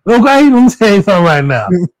 Okay, let me tell you something right now.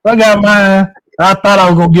 I got mine. I thought I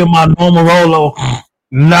was gonna get my normal Rolo.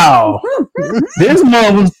 No, this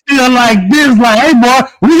mother was still like this. Like, hey boy,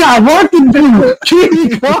 we got work to do.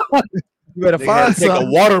 Keep going. You better They gotta find take a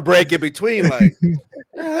something. water break in between. Like,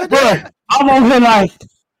 But I'm over here like,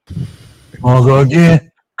 wanna go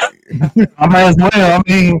again? I might as well.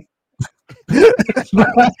 I mean,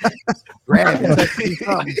 Grab it. touch it,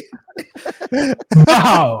 something.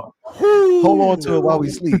 no. Hold on to it while we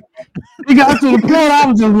sleep. It got to the point I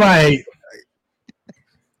was just like,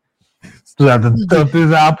 so I have to stuff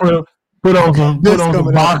this out, put on some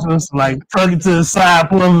boxers, like tuck it to the side,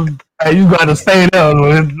 put them. Hey, you got to stay there.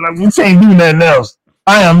 Like, you can't do nothing else.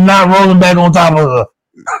 I am not rolling back on top of her.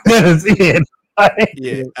 That is it.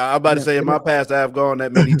 yeah, I'm about to say in my past I've gone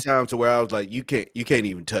that many times to where I was like, you can't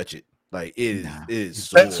even touch it. Like it is.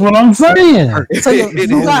 That's sore. what I'm saying. So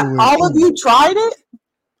you got all of you tried it?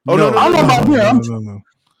 Oh no, I don't know about him. No.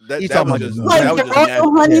 That, He's that talking was about just the- Like that the was just nasty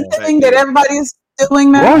royal honey back thing then. that everybody's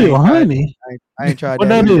doing now? Royal honey. I ain't tried What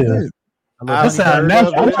that. that either. is? I That sound heard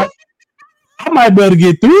of natural. it. I might be able to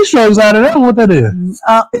get 3 strokes out of that. What that is?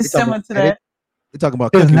 It's similar to about- that. We're talking about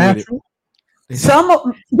It's cooking with it. natural.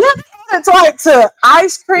 It's like to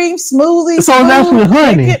ice cream, smoothies. So that's food, with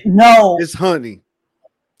honey. chicken. No, It's honey.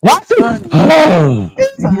 What? honey. Oh.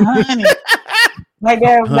 It's honey. Like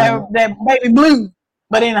that baby blue,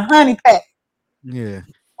 but in a honey pack. Yeah,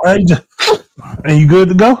 And you good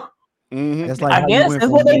to go? Mhm. that's like I how guess you went that's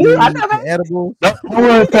from what they do. I weed never- to edible. Don't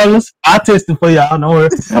worry, fellas. I tested for y'all. Don't worry.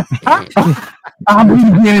 I'm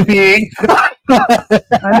the guinea pig.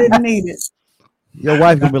 I didn't need it. Your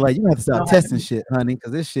wife gonna be like, you have to stop testing shit, honey,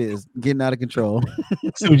 because this shit is getting out of control.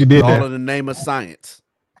 See what you did All there. in the name of science.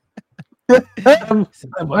 Hey,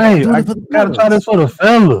 I gotta try this for the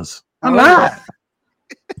fellas. I'm not.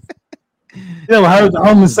 You ever heard the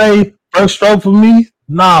homie say first stroke for me?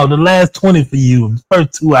 No, the last 20 for you. The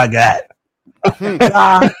first 2 I got.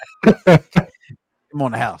 I'm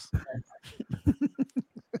on the house. You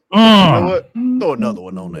know Mm. what? Throw another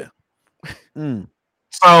one on there. Mm.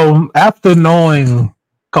 So after knowing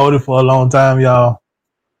Cody for a long time, y'all,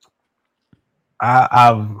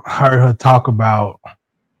 I've heard her talk about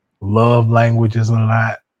love languages a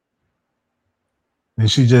lot. And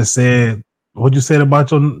she just said, what you said about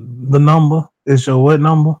the number? It's your what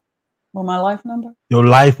number? Well, my life number Your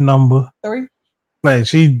life number. 3. Like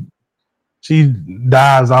she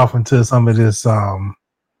dives off into some of this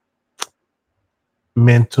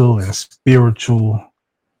mental and spiritual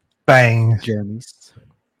things. Jeremy's.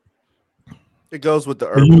 It goes with the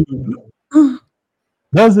herbal.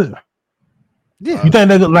 Does it? Yeah. You think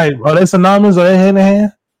they like are they synonymous? Are they hand in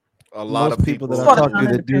hand? A lot Most of people that I Sort of talk to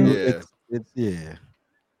that do Yeah. it's yeah.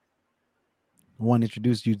 One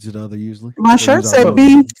introduced you to the other usually. My They shirt use said our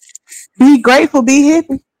be grateful, be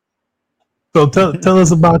happy. So tell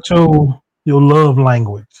us about your love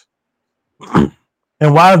language.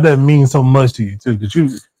 And why does that mean so much to you too?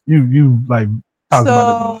 Because you like talk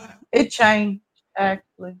about So it changed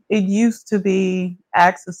actually. It used to be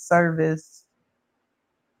acts of service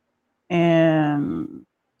and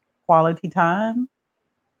quality time.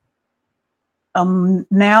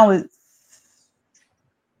 Now it's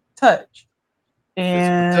touch.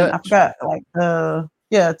 And I touch. forgot like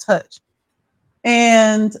touch.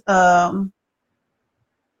 And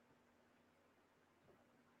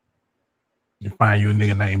you find you a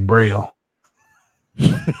nigga named Braille.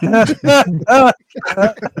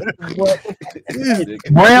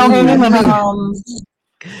 Braille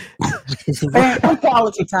and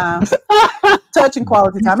quality time. Touch and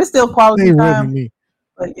quality time. It's still quality They rubbing time, me.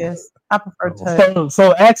 but yes, I prefer touch.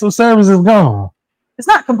 So acts of service is gone. It's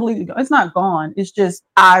not completely gone. It's not gone. It's just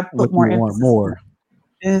I put what more you want emphasis. more.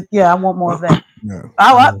 Yeah, I want more of that. No.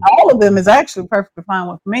 All of them is actually perfectly fine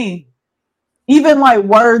with me. Even like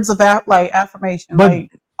words about like affirmation. But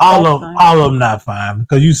like all of them not fine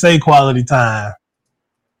because you say quality time,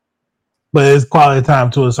 but it's quality time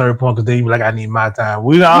to a certain point because then you be like, I need my time.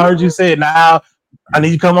 We all heard you say it. Now I need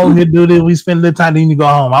you to come over here, do this. We spend a little time, then you go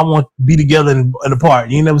home. I want to be together in the park.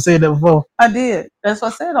 You never said that before. I did. That's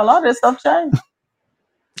what I said. A lot of that stuff changed.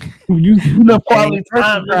 You love quality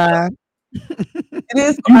time. It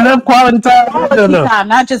is. You love quality time. Quality time,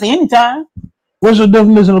 not just any time. What's your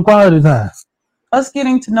definition of quality time? Us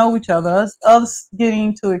getting to know each other, us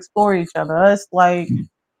getting to explore each other, us like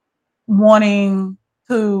wanting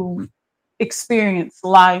to experience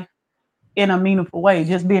life in a meaningful way,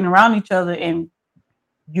 just being around each other. And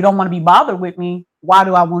you don't want to be bothered with me. Why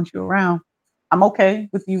do I want you around? I'm okay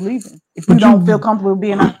with you leaving if you don't feel comfortable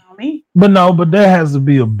being around me. But there has to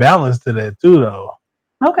be a balance to that too, though.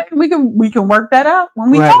 Okay, we can work that out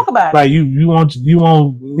when we talk about it. Like you want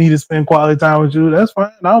me to spend quality time with you. That's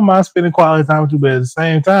fine. I don't mind spending quality time with you, but at the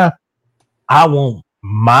same time, I want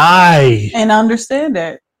my and understand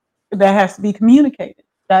that has to be communicated.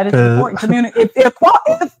 That is important. If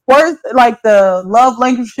words like the love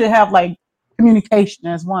language should have like communication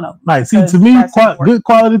as one of them. Like, see, to me, good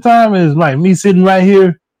quality time is like me sitting right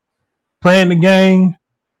here playing the game.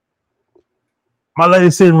 My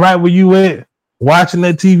lady sitting right where you at, watching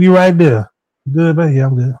that TV right there. Good, baby. Yeah,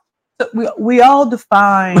 I'm good. So we all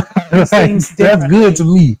define things differently. That's good to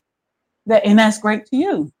me. And that's great to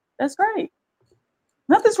you. That's great.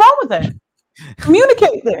 Nothing's wrong with that.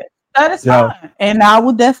 Communicate that. That is fine. And I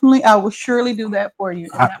will surely do that for you.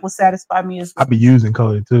 And that will satisfy me as well. I be using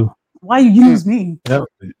Cody too. Why you use me? Yep.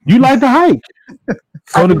 You like to hike.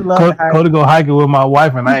 Cody go hiking with my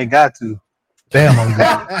wife and I ain't got to. Damn, I'm good.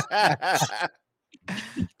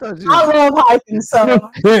 I love hiking, so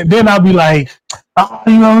then I'll be like, oh,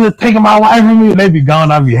 you know, taking my wife from me, and they be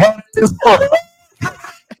gone. I'll be happy as fuck.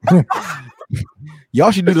 Y'all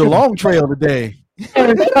should do the long trail today.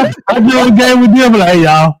 I get on the game with them, like, hey,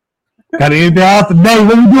 y'all, got anything out today?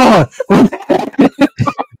 What we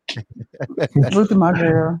doing? Ruth and my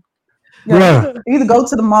girl. Yeah, either go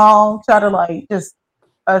to the mall, try to like just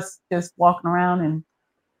walking around, and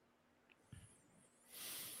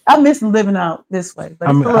I miss living out this way, but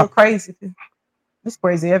it's a little crazy. It's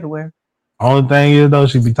crazy everywhere. Only thing is though,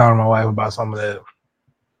 she be talking to my wife about some of that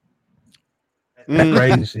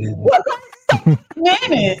crazy shit.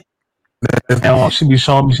 Minute. She be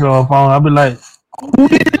showing me shit on her phone. I be like,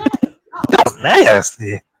 that's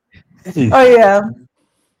nasty. Oh yeah.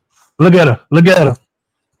 Look at her.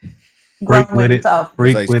 Break with it.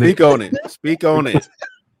 Speak on it. Speak on it.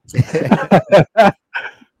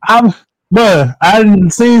 I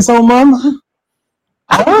didn't see so much.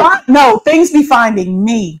 No, things be finding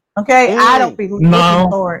me. Okay, I don't be looking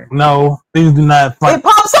for it. No, things do not find. It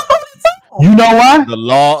pops up on its own. You know why? The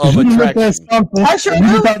law of attraction. I sure do.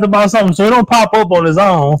 You talked about something, so it don't pop up on its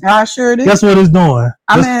own. I sure do. Guess what it's doing?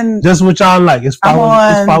 Just what y'all like. It's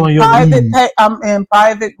following your lead. I'm in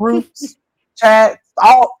private groups, chats.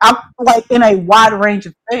 I'm like in a wide range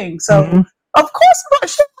of things. So of course I'm gonna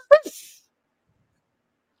share my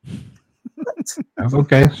That's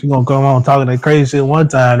okay. She gonna come on talking that crazy shit one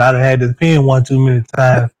time. I done had this pen one too many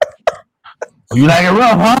times. You like it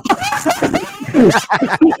rough, huh?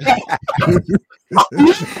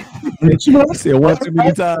 You said one too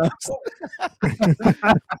many times. I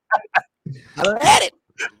done had it.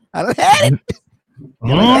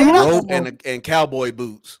 Rope and cowboy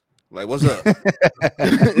boots. Like, what's up? Sat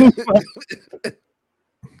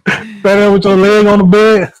there with your leg on the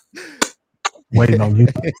bed, waiting on you.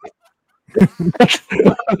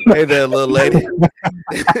 Hey there, little lady.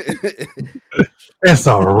 That's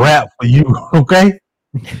a wrap for you, okay?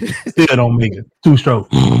 Still don't make it. 2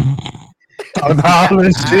 strokes.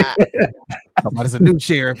 There's a new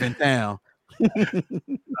sheriff in town.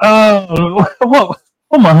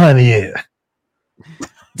 What my honey at?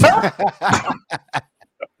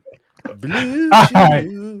 All right.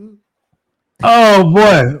 Oh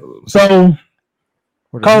boy. So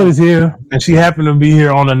Cody's here, and she happened to be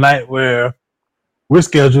here on a night where we're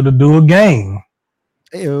scheduled to do a game.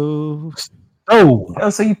 Ew.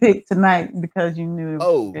 So you picked tonight because you knew it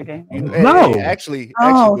was a game? No. Actually,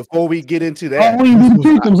 before we get into that,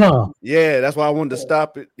 that's why I wanted to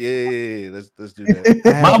stop it. Yeah, let's do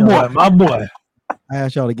that. My boy. I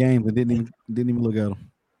asked y'all the game, but didn't even look at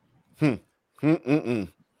them.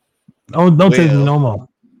 Don't take me no more.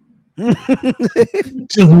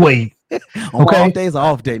 Just wait. Okay. Off day's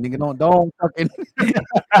off day, nigga. Don't fucking.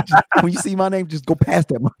 When you see my name, just go past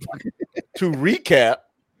that motherfucker. To recap,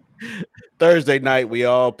 Thursday night we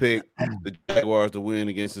all picked the Jaguars to win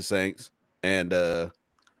against the Saints, and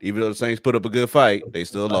even though the Saints put up a good fight, they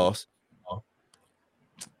still lost.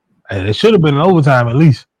 Hey, it should have been an overtime at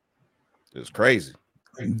least. It's crazy.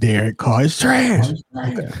 Derek Carr is trash.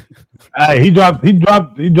 Hey, he dropped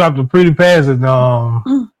a pretty pass and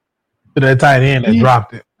to that tight end that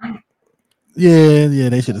dropped it. Yeah,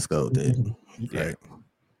 they should have scored that. Right.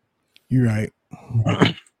 You're right.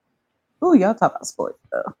 Ooh, y'all talk about sports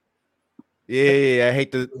though. Yeah, I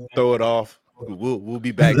hate to throw it off. We'll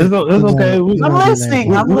be back. It's okay. I'm listening.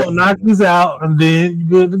 We're gonna knock this out and then you're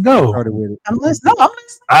good to go. Started with it. I'm listening. No, I'm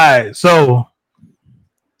listening. All right, so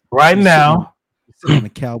right now, Sitting on the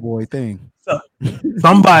cowboy thing.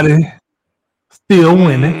 somebody still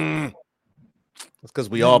winning. It's because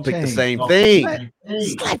we all picked the same thing.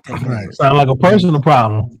 Right. Sound like a personal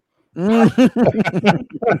problem.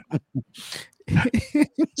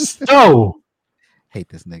 So Hate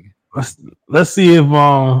this nigga. let's see if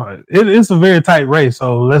it's a very tight race.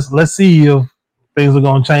 So let's see if things are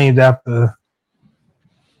gonna change after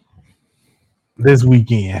this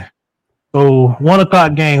weekend. So 1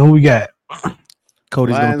 o'clock game. Who we got?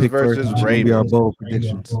 Cody's Lions gonna pick first. versus It's gonna be our Ravens. bold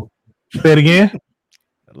predictions. Say it again.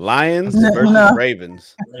 Lions No, versus no.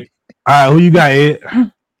 Ravens. All right, who you got, Ed?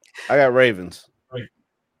 I got Ravens.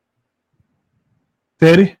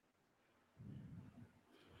 Teddy?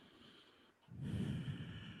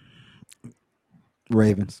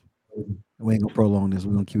 Ravens. We ain't gonna prolong this.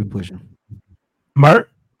 We're gonna keep it pushing. Mert?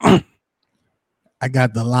 I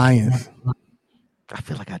got the Lions. I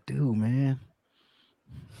feel like I do, man.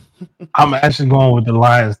 I'm actually going with the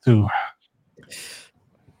Lions too.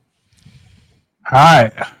 All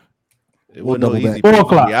right. It We'll wasn't no double easy back. 4 pick for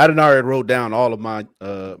o'clock. me. I didn't already wrote down all of my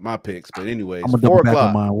my picks, but anyways, I'm gonna 4 double back on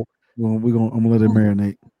o'clock. mine. I'm gonna let it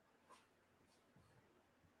marinate.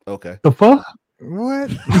 Okay. The fuck? What?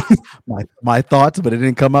 My thoughts, but it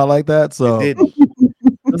didn't come out like that. So It it didn't.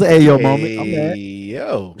 was an Ayo moment. I'm mad.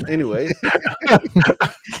 Yo. Anyways.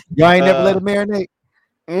 Y'all ain't never let it marinate.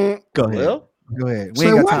 Go ahead. Well, Go ahead. We Say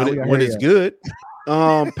ain't got what? time. when, We got when hurry it's up. good.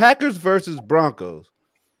 Packers versus Broncos.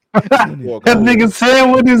 That nigga said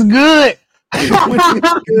what is good. When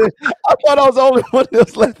it's good. I thought I was the only one that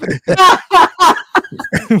was laughing.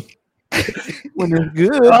 When it's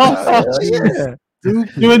good. Oh, Yeah. You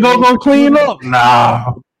ain't gonna go clean up?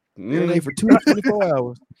 Nah. Marinate for 24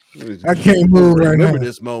 hours. I can't move right Remember now.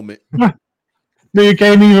 this moment. Nigga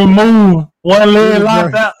can't even move. One leg Yeah,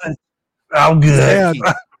 locked bro. out. I'm good.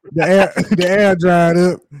 The air dried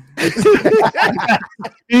up.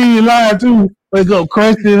 He lying too. Wake up,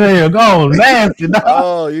 crusty as hell. Go nasty, dog.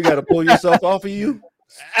 Oh, you got to pull yourself off of you.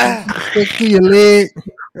 Stick to your leg.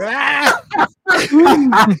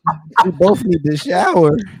 We both need to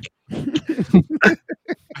shower.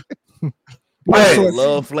 Hey, Love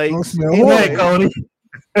Don't flakes. smell Go ahead, horrible. Cody.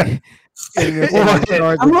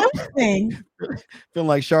 I'm listening. Feeling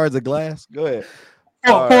like shards of glass. Go ahead.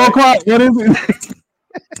 4 o'clock. What is it?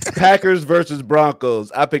 Packers versus Broncos.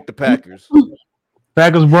 I picked the Packers.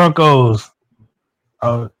 Packers Broncos.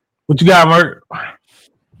 What you got, Mert?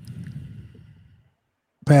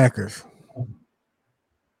 Packers.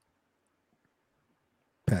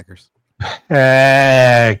 Packers.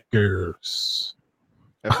 Packers.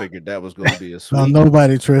 I figured that was going to be a No, sweep.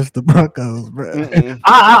 nobody trusts the Broncos, bro. Mm-mm.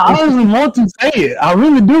 I honestly want to say it. I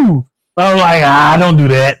really do. But I'm like, don't do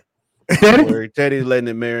that. Don't worry, Teddy's letting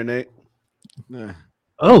it marinate.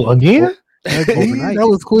 Oh, again? Overnight. That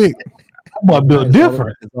was quick. That boy built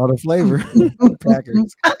different. It's all the flavor.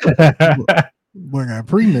 Packers. Boy got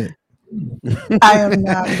pre-met. I am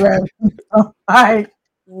not grabbing. Oh my,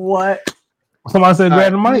 what? Somebody said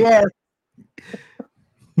grab the mic. Yes.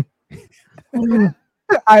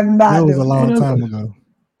 I'm not That was a doing long it. time ago.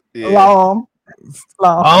 Yeah. Long.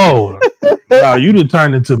 Oh, no, you done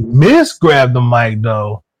turned into Miss Grab the Mic,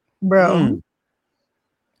 though. Bro.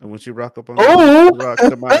 And when she rock up on Oh. rock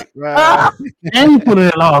the mic, right? And you put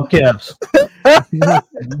it in all caps.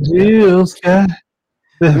 Jill Scott.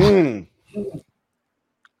 Mm.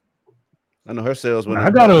 I know her sales went. I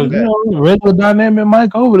got a regular dynamic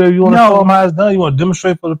mic over there. You want to No. show them how it's done? You want to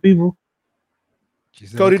demonstrate for the people?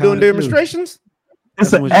 Cody doing demonstrations.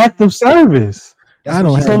 It's an active service. I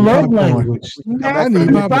don't It's a have love popcorn. language. I need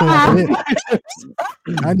popcorn for that.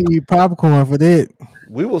 I need popcorn for that.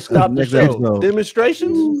 We will stop the Next show. episode.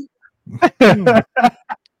 Demonstrations. The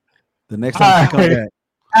next time she come Alright. back,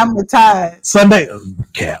 I'm retired. Sunday.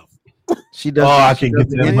 Cap. she does. Oh, I she can't does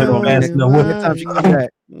get to the that intro. mic fast enough. Next time she come back,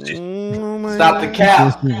 Stop the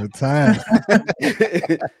cap. She retired.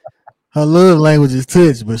 Her love language is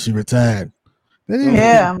touch, but she retired.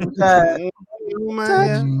 Yeah, I'm retired.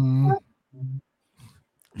 Mm. All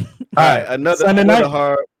right, another Sunday night.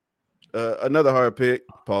 another hard pick.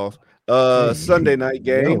 Pause. Sunday night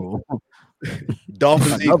game. yo,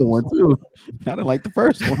 Dolphins. another Eagles. one too. I didn't like the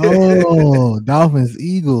first one. Oh, Dolphins,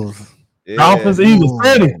 Eagles. Yeah. Dolphins, Eagles,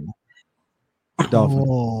 ready. Dolphins.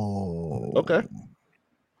 Oh, Okay.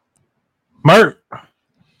 Merc.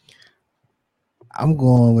 I'm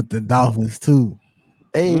going with the Dolphins too.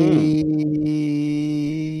 Hey.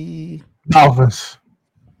 Dolphins.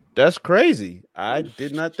 That's crazy. I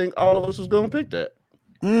did not think all of us was gonna pick that.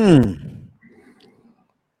 Mm.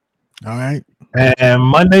 All right. And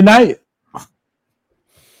Monday night,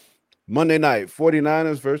 Monday night,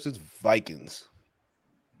 49ers versus Vikings.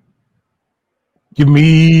 give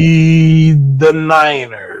me the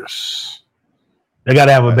Niners. They got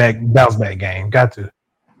to have a bounce back game. Got to.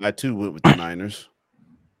 I too went with the Niners.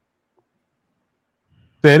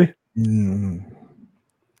 Steady.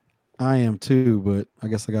 I am too, but I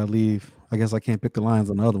guess I gotta leave. I guess I can't pick the lines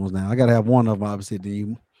on the other ones now. I gotta have one of them, obviously. Do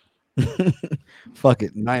you? Fuck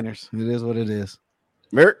it, Niners. It is what it is.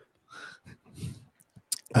 Merrick?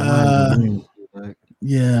 Yeah,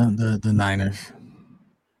 the Niners.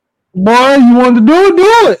 Boy, you want to do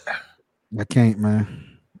it? I can't,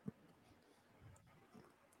 man.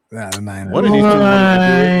 The Niners. One of these two wanted to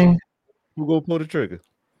do it. Who gonna pull the trigger?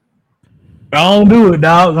 Don't do it,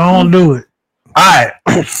 dog. Don't do it. All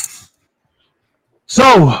right.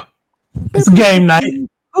 So, it's game night.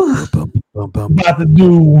 About to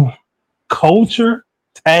do culture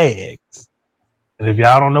tags. And if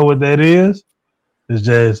y'all don't know what that is, it's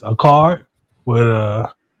just a card with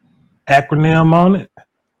a acronym on it.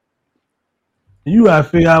 You gotta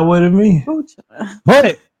figure out what it means.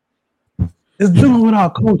 But it's dealing with our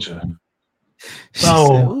culture.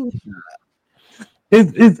 So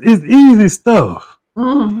it's easy stuff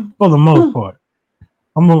for the most part.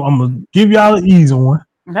 I'm gonna give y'all an easy one.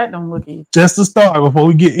 That don't look easy. Just to start before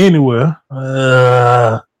we get anywhere.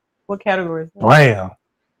 What category is that? Blam.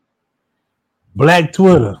 Black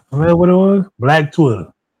Twitter. Remember what it was? Black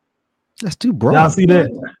Twitter. That's too broad. Y'all see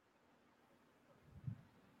that?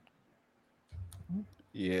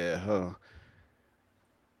 Yeah, huh?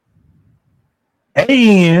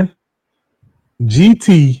 ANGTFT.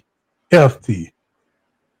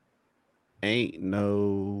 Ain't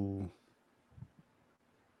no.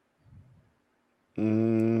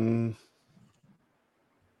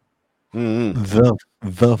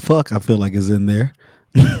 The fuck I feel like is in there.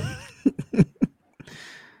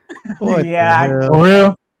 What Yeah, the hell? For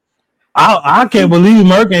real? I can't believe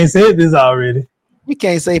Merc ain't said this already. You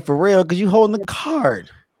can't say for real because you holding the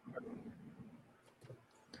card.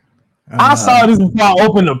 I saw this before I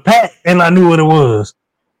opened the pack and I knew what it was.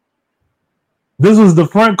 This was the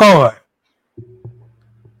front card.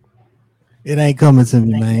 It ain't coming to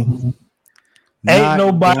me, man. Ain't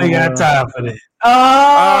nobody got time for that.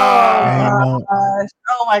 Oh, gosh.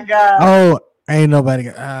 Oh my god. Oh, ain't nobody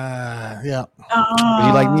got. Yeah.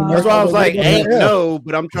 You like me? That's why I was like, ain't no,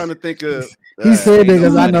 but I'm trying to think of. He said that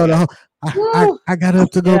because I nobody. know the whole. I got up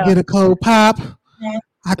to go get a cold pop.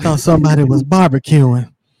 I thought somebody was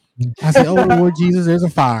barbecuing. I said, "Oh Lord Jesus, there's a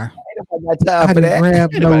fire." I didn't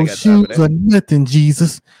grab no shoes or nothing,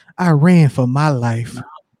 Jesus. I ran for my life.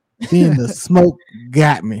 Then the smoke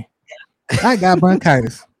got me. I got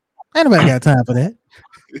bronchitis. Ain't nobody got time for that.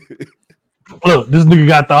 Look, this nigga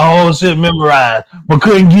got the whole shit memorized, but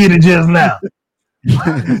couldn't get it just now.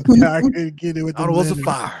 I couldn't get it with the It was a letters.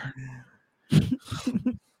 fire.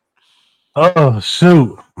 Oh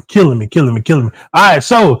shoot. Killing me. All right,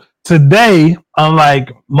 so today,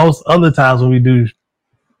 unlike most other times when we do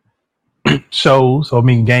shows, or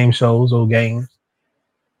game shows or games,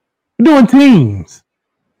 we're doing teams.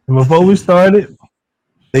 And before we started,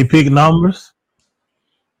 they picked numbers.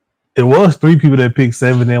 It was 3 people that picked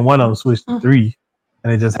 7, then one of them switched to 3,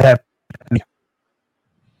 and it just happened.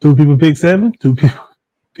 2 people picked 7, 2 people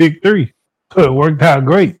picked 3. So it worked out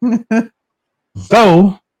great.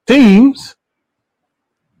 So teams,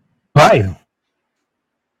 right?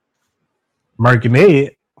 Merc and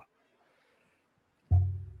Ed,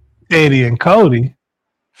 Eddie and Cody,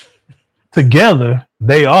 together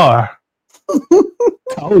they are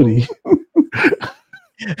Cody.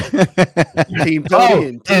 Team Oh,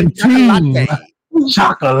 Cody and Chocolate. Team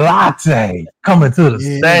Chocolate coming to the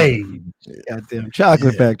stage. Goddamn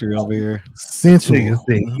chocolate factory over here. Central. Nigga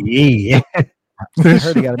said, yeah. I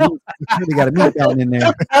heard they got a meat down in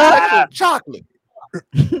there. Chocolate.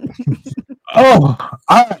 Oh,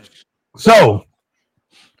 all right. So,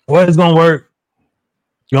 what is going to work?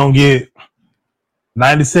 You're going to get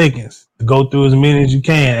 90 seconds to go through as many as you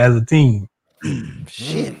can as a team.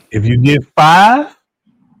 Shit. If you get 5,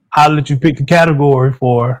 I'll let you pick the category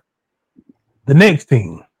for the next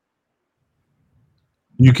team.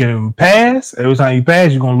 You can pass. Every time you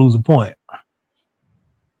pass, you're going to lose a point.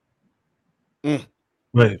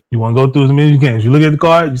 But you want to go through as many as you can. If you look at the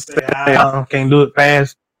card, you say, I can't do it,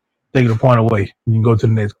 pass. Take the point away. You can go to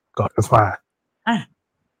the next card. That's fine. Ah.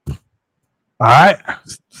 All right.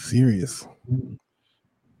 Serious.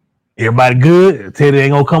 Everybody good? Teddy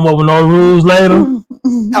ain't gonna come up with no rules later.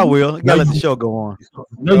 I will. You gotta let the show go on.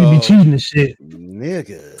 No, you be cheating and shit.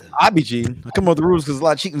 Nigga. I be cheating. I come up with the rules because a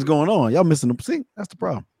lot of cheating's going on. Y'all missing them. See, that's the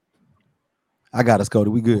problem. I got us, Cody.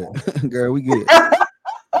 We good. Girl, we good.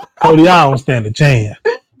 Cody, I don't stand a chance.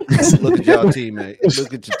 Look at y'all teammate.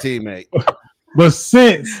 Look at your teammate. But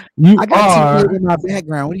since you I got are teammates in my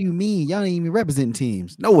background. What do you mean? Y'all ain't even representing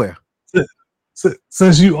teams. Nowhere.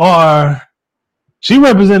 since you are, she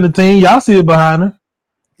represent the team. Y'all see it behind her.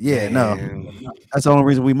 Yeah, no. That's the only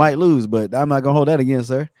reason we might lose, but I'm not gonna hold that against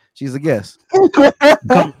her. She's a guest.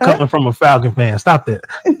 Coming from a Falcon fan. Stop that.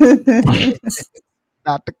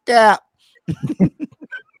 Not the cap.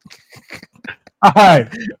 All right.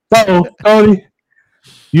 So, Cody,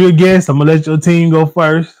 you a guest. I'm gonna let your team go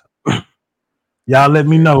first. Y'all let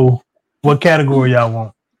me know what category y'all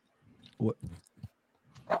want. What?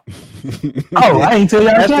 Oh, I ain't tell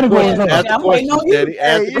y'all categories. Ask the question, Daddy.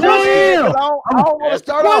 Ask the question. I don't want to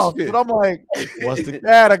start off, but I'm like, what's the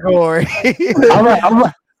category? All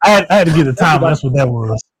right. I had to get the time. That's what that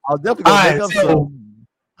was. I'll definitely go All make right, up so some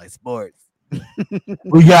like sports.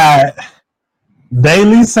 we got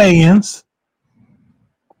daily sayings,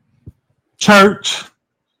 church,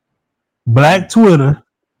 Black Twitter,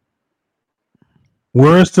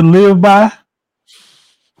 words to live by,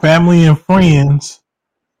 family and friends,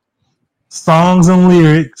 songs and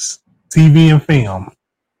lyrics, TV and film.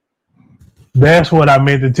 That's what I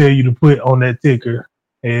meant to tell you to put on that ticker.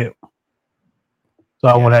 Ed. So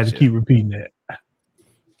I won't have to keep repeating that.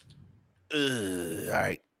 All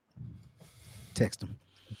right. Text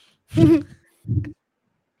him.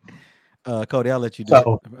 Cody, I'll let you do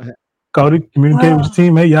So, it. Cody, communicate with your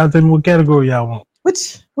team. Hey, y'all tell me what category y'all want.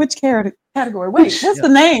 Which category? Wait, what's the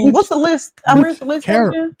name? What's the list? Where's the list?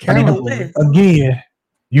 Category. Again,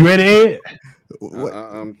 you ready, Ed?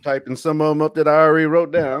 I'm typing some of them up that I already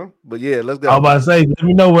wrote down. But yeah, let's go. I was about to say, let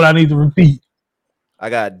me know what I need to repeat. I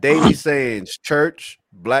got daily sayings, church,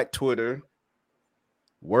 Black Twitter,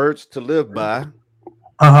 words to live by,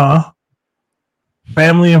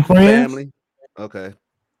 Family and friends. family. Okay.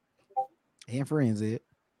 And friends, Ed.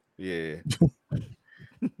 Yeah.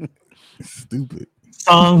 Stupid.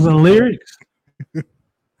 Songs and lyrics.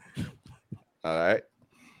 All right.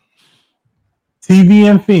 TV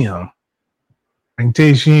and film. I can tell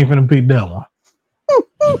you she ain't finna pick that one.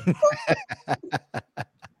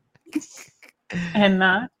 And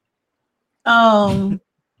not.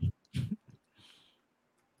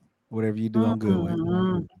 Whatever you do, I'm good with.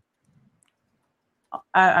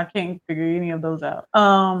 I can't figure any of those out.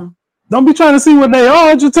 Don't be trying to see what they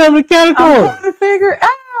are. Just tell me the category. I'm trying to figure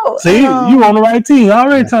out. See, you on the right team. I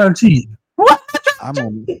already trying to cheat. What? I'm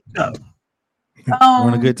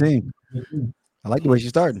on a good team. I like the way she's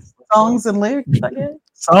starting. Songs and lyrics, I guess.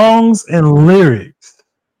 Songs and lyrics.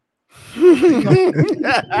 You gonna pick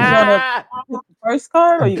the first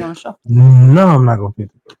card or you gonna shuffle? No, I'm not gonna pick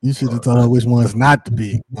it. You should have told her which ones not to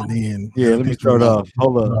pick, and then Let me throw it off.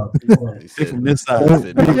 Hold up. Pick from this side.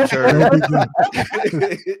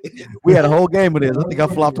 We had a whole game of this. I think I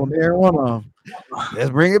flopped on every one of them. Let's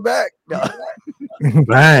bring it back.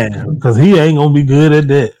 Man, because he ain't gonna be good at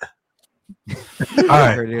that. All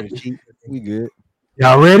right. We good.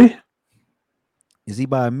 Y'all ready? Is he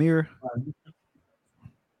by a mirror?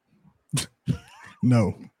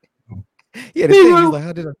 no. Yeah, the thing, he's like,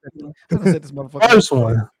 how did I set this motherfucker? First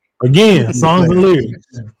one. Again, songs and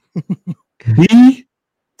lyrics.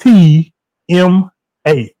 BTMH.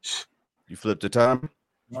 You flipped the time?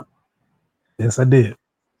 Yes, I did.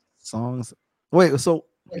 Songs. Wait, so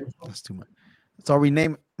that's too much. So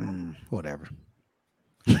rename whatever.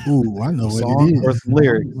 Ooh, I know what Song it is. or some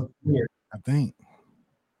lyrics. I think.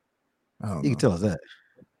 I don't You know. can tell us that.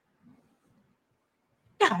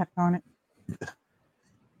 God darn it.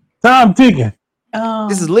 Time ticking.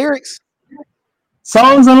 This is lyrics.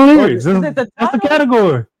 Songs and lyrics. Is it the That's the title?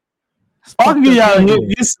 category. I can give y'all a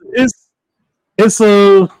hint.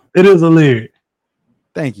 It is a lyric.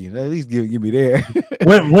 Thank you. At least give me there.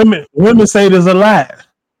 Women say there's a lot.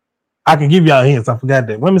 I can give y'all hints. I forgot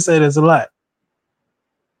that. Women say there's a lot.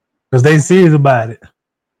 Because they serious about it.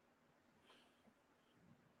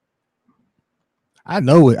 I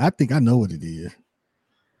know it. I think I know what it is.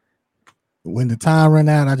 When the time run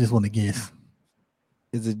out, I just want to guess.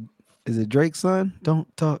 Is it Drake's son? Don't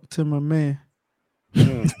talk to my man.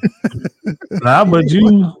 Nah, but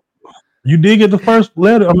you did get the first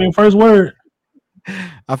letter. I mean, first word.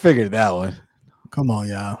 I figured that one. Come on,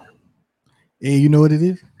 y'all. Hey, you know what it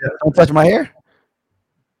is? Don't touch my hair.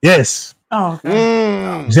 Yes. Oh,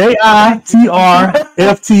 okay.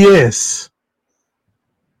 JITRFTS.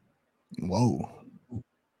 Whoa.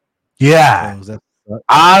 Yeah.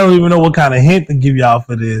 I don't even know what kind of hint to give y'all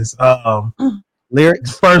for this.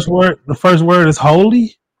 Lyrics. The first word is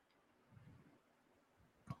holy.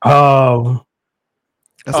 I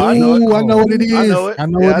know what it is. I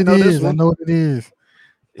know what it is. I know what it is.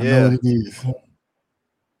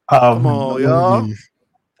 Come on, y'all.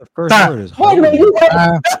 The first word is holy.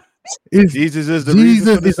 Jesus is the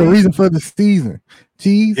reason for the season.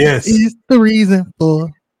 Jesus is the reason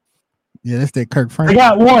for. Yeah, that's that Kirk Franklin. I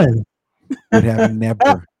got one. Would have never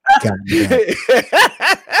gotten that.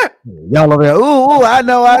 Y'all over there. Ooh, I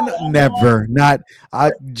know. Never. Not.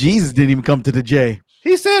 Jesus didn't even come to the J.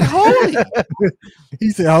 He said holy.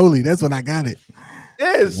 He said holy. That's when I got it.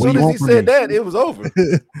 Yeah, as soon as he said that, it was over.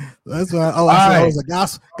 That's why. Oh, I said it was a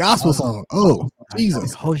gospel song. Oh,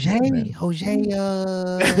 Jesus. Jose. Hey, Jose.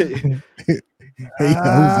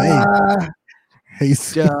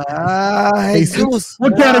 Jesus.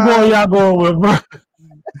 What category y'all going with, bro?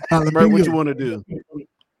 What you want to do?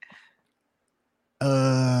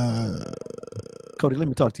 Cody, let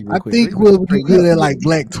me talk to you real quick. I think we'll be good at like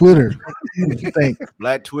Black Twitter. What you think?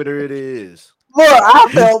 Black Twitter it is. Look, I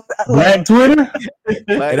felt Black Twitter?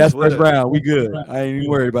 Black that's Twitter. first round. We good. I ain't even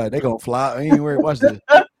worried about it. They gonna fly. I ain't even worried. Watch this.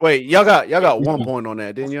 Wait, y'all got 1 point on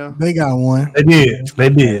that, didn't y'all? They got one. They did.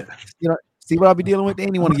 You know, see what I'll be dealing with? They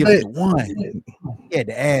didn't want to give it one. He had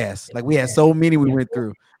to ask. Like we had so many we went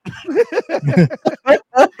through.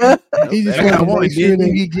 He just want to make sure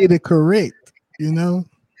that he get it correct, you know.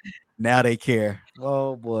 Now they care.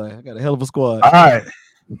 Oh boy, I got a hell of a squad. All right.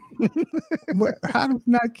 How do we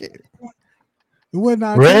not care? We're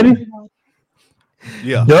not ready?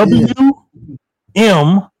 Yeah. WMIT.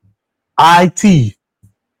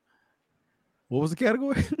 What was the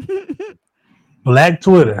category? Black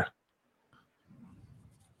Twitter.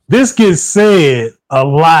 This gets said a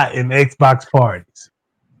lot in Xbox parties.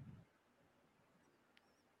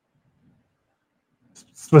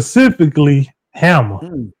 Specifically, Hammer.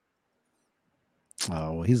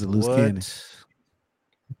 Oh, well, he's a loose cannon.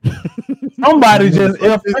 Somebody just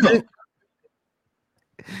effed up.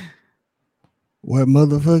 What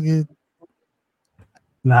motherfucker?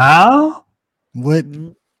 Now? What?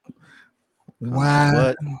 Why?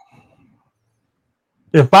 What?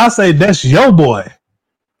 If I say that's your boy.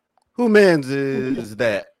 Who man's is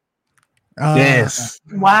that? Yes.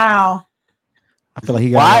 Wow. I feel like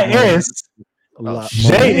he got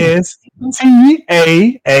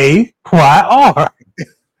YSJSTAAYR.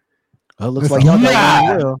 It looks like y'all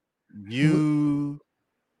got one.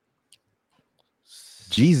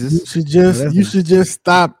 Jesus. You should just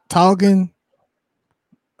stop talking.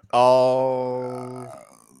 Oh.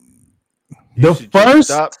 The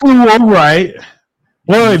first two were right.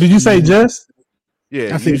 Wait, did you say just?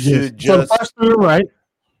 Yeah, I said should just. So the first two were right.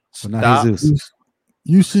 So now Jesus.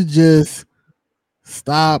 You should just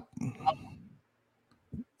stop.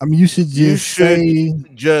 I mean, you should just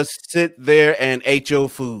sit there and eat your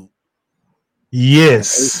food.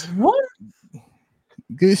 Yes. What?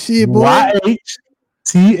 Good shit, boy.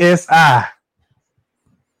 YHTSI.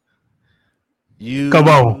 Come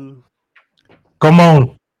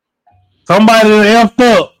on. Somebody effed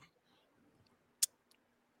up.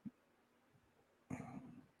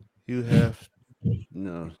 You have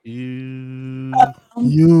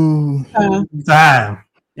time.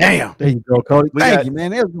 Damn. There you go, Cody. Thank you,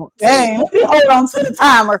 man. Dang, hold on to the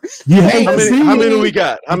timer. How many we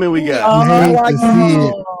got?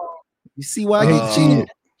 You see why I get cheated?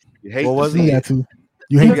 You hate what was it?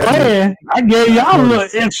 You hate playing. I gave y'all a little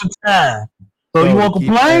extra time. So you won't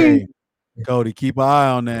complain? Cody, keep an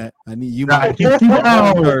eye on that. I need you. Keep an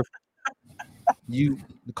eye on her. The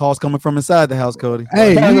call's coming from inside the house, Cody.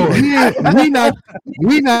 Hey,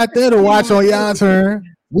 we not there to watch on y'all turn.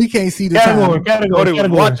 We can't see the time. Cody was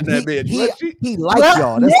watching that bitch. He likes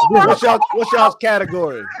y'all. That's what's y'all's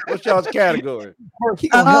category? What's y'all's category? He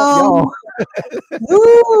gonna help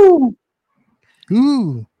y'all.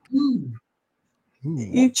 Ooh.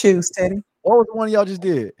 You choose, Teddy. What was the one y'all just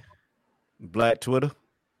did? Black Twitter.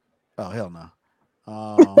 Oh hell no.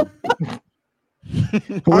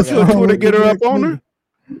 What's your Twitter? Get her up on her.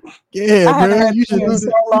 Yeah, bro. You should know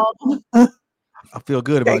that. I feel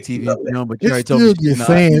good about TV and film, but you already told me. Just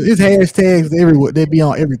saying, it's hashtags everywhere. They be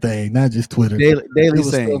on everything, not just Twitter. Daily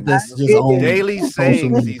saying. Daily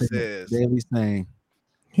sayings, he says. Daily saying.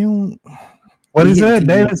 What is that?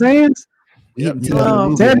 Daily sayings? Yep.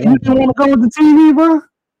 Teddy, you didn't want to go with the TV, bro?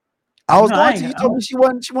 I was going to. You told me she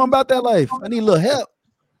wasn't about that life. I need a little help.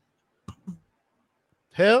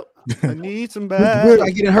 Help! I need I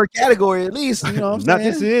somebody. get in her category at least. You know what I'm Not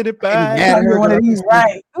saying? just anybody. Yeah, You're one of these,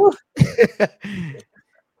 right? Ooh.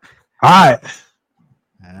 All right.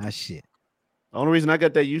 Ah, shit. The only reason I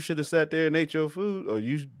got that you should have sat there and ate your food, or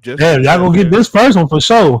you just Yeah, y'all sat gonna get there. this first one for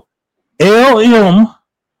sure. LMCYRB.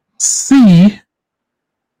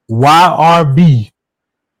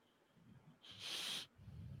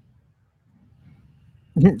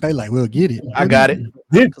 They like, we'll get it. I got it.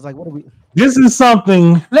 Cause like, what are we? This is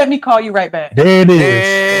something. Let me call you right back. There it is.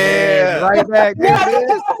 Yeah. Right back. There it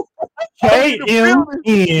is.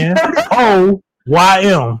 KMNOYM.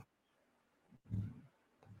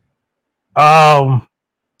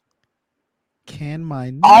 Can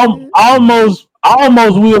my Almost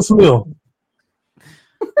Will Smith.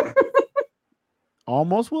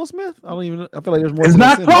 almost Will Smith? I don't even. I feel like there's more. It's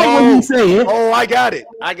not quite what he said. Oh, I got it.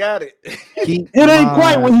 I got it. It ain't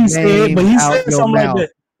quite what he said, but he said something like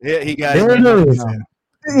that. Yeah, he got There it. it is.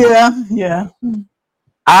 Yeah.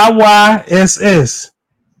 IYSS.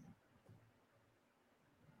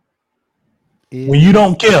 When you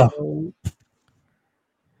don't care.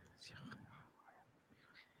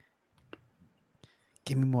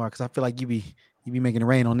 Give me more, because I feel like you be making it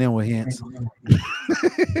rain on them with hints.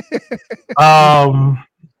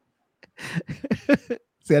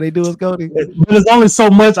 See how they do us, Cody? But there's only so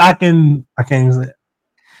much I can't say.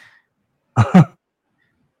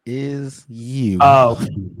 Is you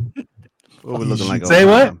What we looking like? Say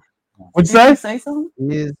what? What'd you say? Say something?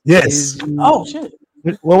 is Yes. is you. Oh shit.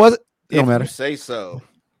 What was it? It If don't matter. you say so.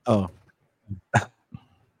 Oh,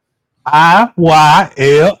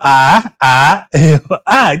 IYLII.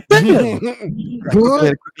 Damn.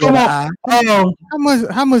 Good. Come on.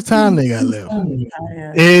 How much time they got left?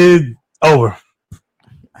 It's over.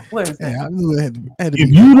 What is Hey, that? I knew it had to If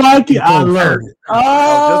be. you like it, I love it.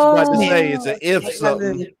 I was just about to say it's an if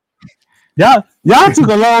something. Y'all took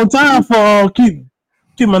a long time for keep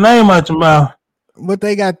my name out your mouth. But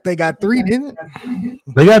they got 3, didn't it?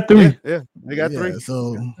 They got 3. Yeah, they got 3.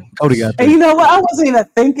 So Cody got And you know what? I wasn't even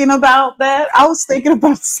thinking about that. I was thinking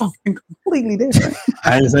about something completely different.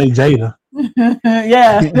 I didn't say Jada.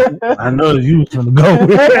 Yeah. I know you was gonna go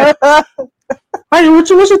with that. Hey, what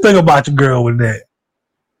you think about your girl with that?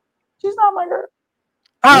 She's not my girl.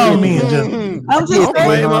 I don't mean just I'm just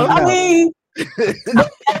saying. I mean, to be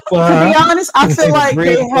uh, honest, I feel like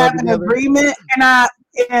they have an agreement,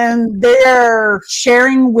 and they're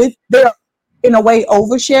sharing with they're in a way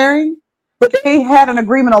oversharing, but they had an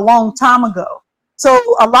agreement a long time ago. So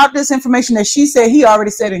a lot of this information that she said, he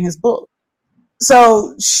already said in his book.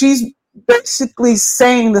 So she's basically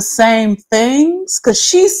saying the same things because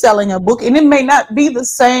she's selling a book, and it may not be the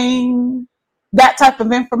same that type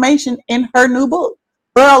of information in her new book.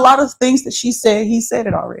 There are a lot of things that she said, he said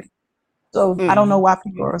it already. So I don't know why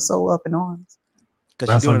people are so up in arms.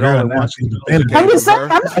 that's a girl now. She's defending I'm it. just saying, I'm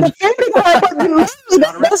not defending her, but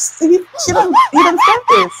he done said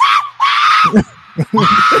this.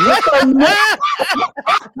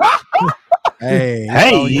 Hey,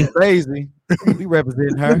 Hey. you crazy. We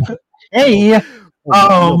representing her. Hey,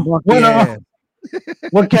 what Yeah.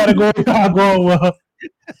 what category y'all going with?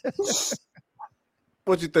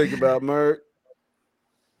 What you think about Merc?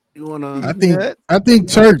 You wanna? I think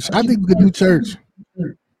church. I think we could do church.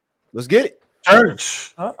 Let's get it.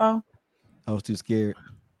 Church. Uh-oh. I was too scared.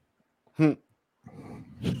 Hmm.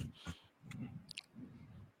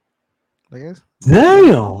 I guess.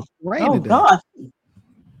 Damn. Rain Oh today. gosh.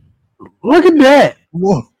 Look at that.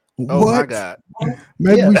 Whoa. Oh my What? God.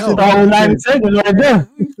 Maybe Yeah, we that should. The whole 90 seconds right there.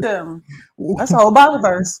 That's a whole Bible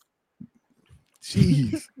verse.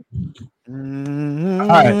 Jeez. All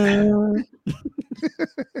right.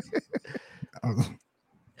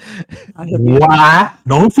 Y.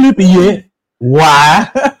 Don't flip it yet.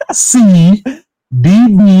 Y C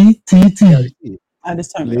D B T T. I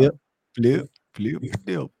just turned it Flip, on. flip.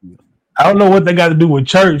 I don't know what they got to do with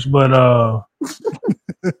church, but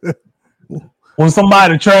when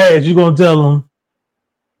somebody trash, you gonna tell them.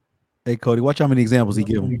 Hey, Cody, watch how many examples he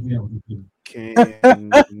give him.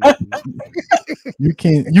 You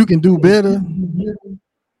can do better.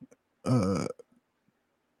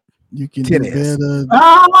 You can do Tennis. better.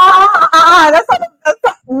 That's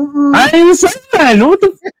mm-mm. I ain't even saying that. What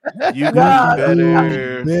the You can God. do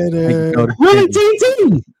better. Better Cody. really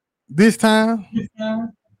TT? this time.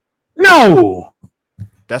 No.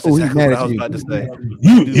 That's Oh, he's exactly mad what at I was you. about to say.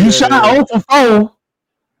 You Do shot better. 0 for 4.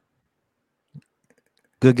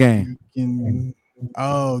 Good game. You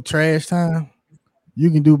can, trash time. You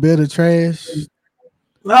can do better trash.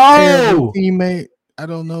 No. Teammate. I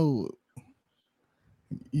don't know.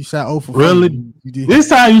 You shot 0 for 4. Really? You did. This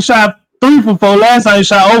time you shot 3 for 4. Last time you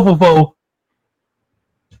shot 0 for 4.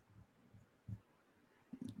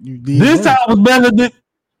 You did This work. time was better than.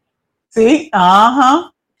 See, I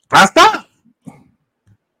stopped.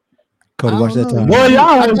 Cody, I watch don't that know. time. Boy, y'all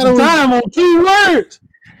I had thought it was- time on keywords.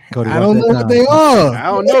 Cody, I watch don't that know what time. they I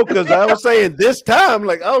are. don't know because I was saying this time,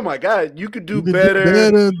 like, oh my god, you could do You could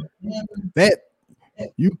better. That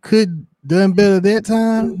you could done better that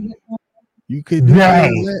time. You could do better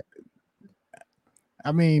Dang. that.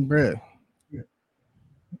 I mean, bro.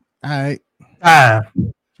 All right. Time.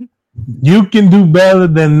 You can do better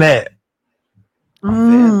than that.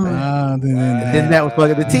 Then that was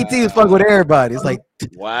fucking. The TT was fucking with everybody. It's like,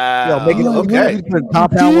 Wow. yo, make it okay. we put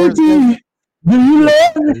compound words. Do you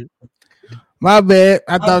love me? My bad.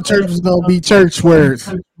 I thought church was gonna be church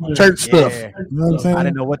words, church stuff. Yeah. You know what I'm saying? I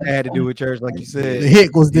didn't know what that had to do with church, like you The said.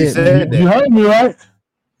 hick was You that. said You that. heard me, right?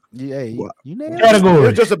 Yeah, you nailed it. Category.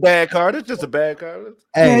 It's just a bad card. It's just a bad card.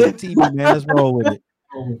 Hey, TV man, let's roll with it.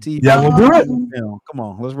 TV, Y'all gonna do it? film. Come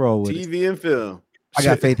on, let's roll with it. TV and film. I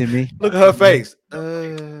got faith in me. Look at her face.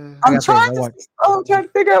 I'm got trying faith. I'm trying to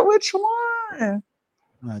figure out which one.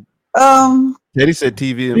 Right. Teddy said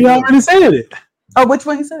TV and He film. already said it. Oh, which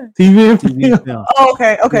one he said? TV and TV film. and film. Oh,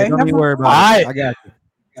 okay, okay. Yeah, don't even worry about Alright. it. I got you.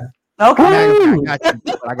 Okay. I got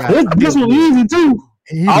you. I got you. This was easy too.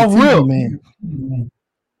 He's I'll a TV rip. man.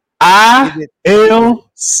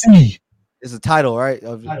 ILC. It's a title, right? I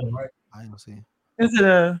don't see. Is it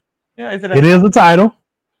a is it It is the title.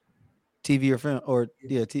 TV or film or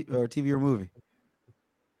TV or movie.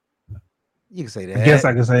 You can say that. I guess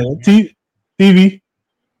I can say it. TV.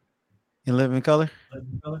 In living color.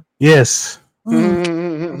 Yes. I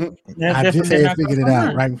just had figured it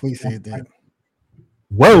out right before you said that.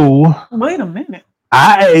 Whoa. Wait a minute.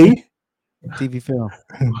 IA. TV film.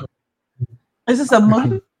 Is this a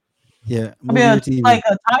movie? Yeah. I Movie or mean, TV. like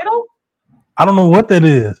a title? I don't know what that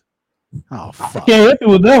is. Oh I fuck. can't help you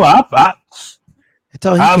with that one. I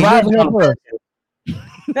Tell him I he can't advise help us.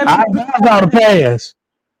 y'all to pass.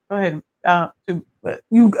 Go ahead.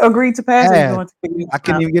 You agreed to pass? Or you Pass. going to figure it I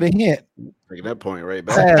couldn't out? even get a hint. Taking that point right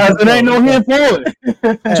back. Pass. Because it ain't no hint for it.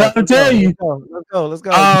 I'm trying to tell you. Let's go. Let's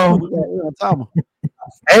go. Um, on timer.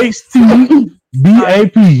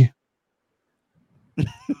 HTBAP.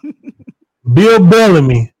 Bill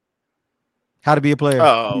Bellamy. How to be a player.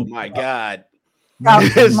 Oh my god. Um,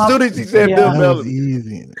 As soon as he said yeah. Bill That was Bellamy.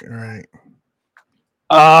 easy, right?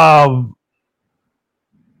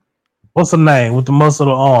 What's her name with the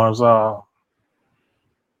muscular arms?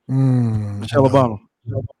 Michelle Obama.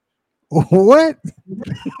 What?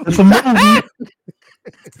 It's a movie.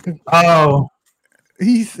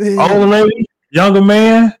 He said Older lady, younger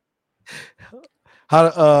man.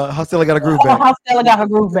 How still I got a groove Oh, back? how Stella got her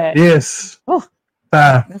groove back. Yes. Oh.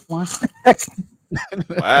 Time. That's one.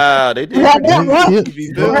 Wow, they did. Yeah, pretty yeah, good. yeah.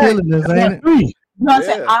 TV They're film. killing us, ain't it? Three. No, I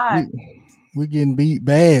said Yeah. I. We getting beat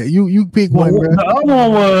bad. You pick one, bro. The other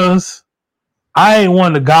one was I ain't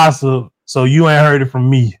one to gossip, so you ain't heard it from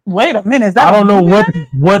me. Wait a minute. Is that I don't know what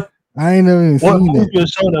I ain't never even seen movie that. or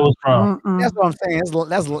show that was from. Mm-mm. That's what I'm saying.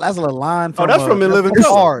 That's a line from. that's from In Living that's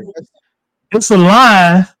Color. hard. It's a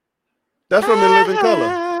line. That's from In Living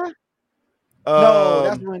Color. No,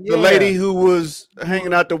 that's when the lady who was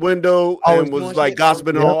hanging out the window Always and was doing like shit.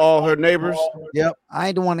 gossiping on Yep. all her neighbors. Yep. I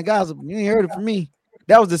ain't the one to gossip. You ain't heard it from me.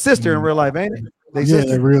 That was the sister in real life, ain't it? They Yeah,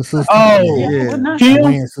 sister. real sister. Oh, Yeah. But not- Kim?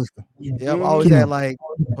 Wayne sister. Yep. Always Kim. had like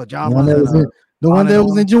The pajamas. one that was and, in, the one that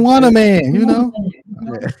was in Joanna Man, you know?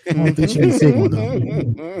 yeah. I don't think she was sick one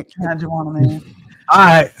though. Not Joanna, man. All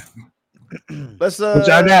right. Let's What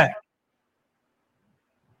y'all got?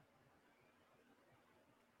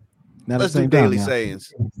 Not let's the do same time, daily now.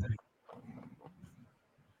 sayings.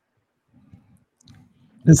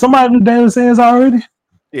 Did somebody do daily sayings already?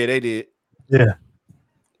 Yeah, they did. Yeah.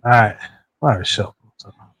 All right. All right, show.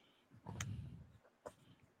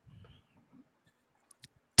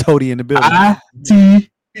 Toady in the building. ITP.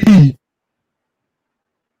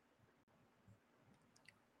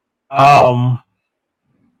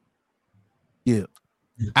 Yeah.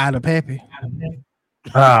 Out of Pappy.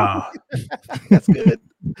 That's good.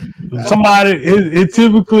 Somebody it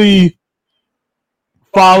typically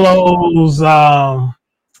follows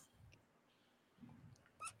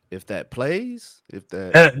If that plays, if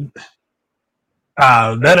that that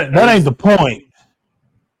ain't the point.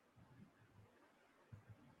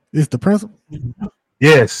 It's the principal.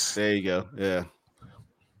 Yes. there you go. Yeah.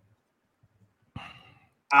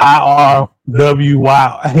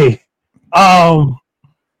 IRWY.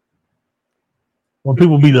 When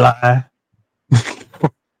people be lying.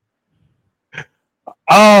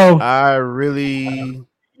 I really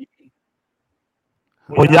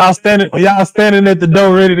When y'all standing at the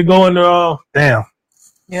door ready to go in there, damn.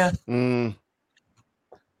 Yeah.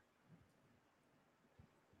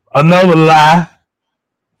 Another lie.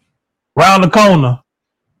 Round the corner.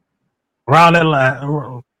 Round that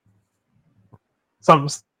line. Something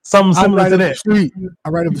similar to that. Street. I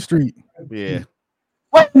right up the street. Yeah.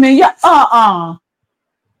 Wait a minute. Yeah. I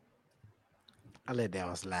let that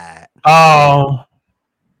one slide.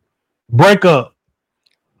 Break up.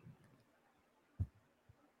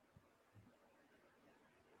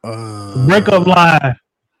 Break up line.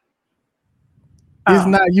 It's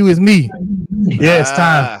not you, it's me. Yeah, it's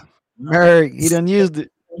time. Merrick, he done used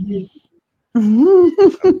it.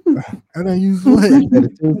 I done use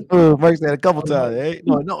what? Merrick said a couple times. Hey,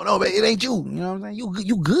 no, man, it ain't you. You know what I'm saying?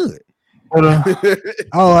 You good.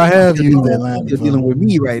 Oh, I have used that line. You're dealing with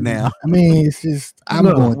me right now. I mean, it's just I'm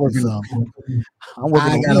going through something.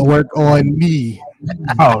 I gotta work on me.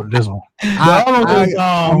 Oh, this one.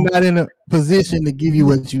 I'm not in a position to give you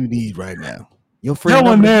what you need right now. Your friend. That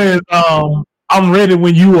one there is I'm ready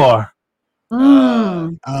when you are.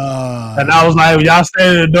 Mm. And I was like, y'all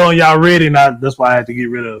standing at the door and y'all ready. Now that's why I had to get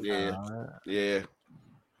rid of it. Yeah.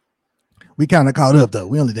 We kind of caught up though.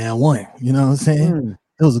 We only down one. You know what I'm saying?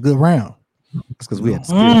 It was a good round. That's because we had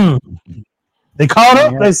They caught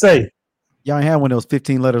up, they say. Y'all ain't had one that was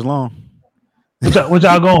 15 letters long. What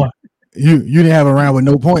y'all going? You didn't have a round with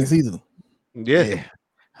no points either. Yeah.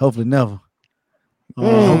 Hopefully never.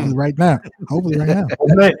 Hopefully right now.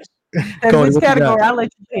 This category, I'll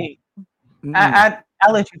let you pick. I'll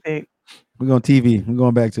let you pick. We're going TV. We're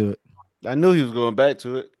going back to it. I knew he was going back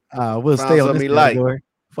to it. We'll stay on this category.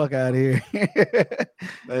 Fuck out of here.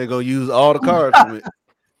 They're gonna use all the cards from it.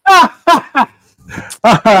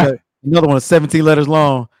 Another one 17 letters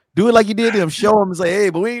long. Do it like you did them. Show them and say, hey,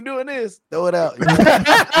 but we ain't doing this. Throw it out. He did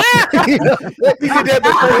that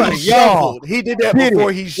before he shuffled. He did that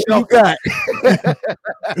before he shuffled.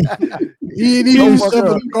 He didn't even shuffle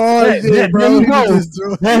the cards yet, bro.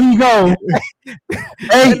 There you go.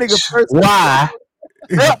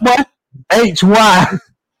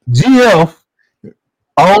 HYGFOYDO.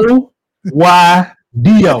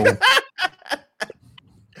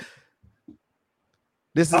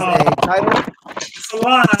 This is a title. It's a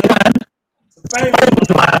line. It's a famous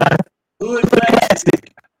line. Good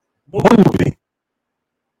classic movie.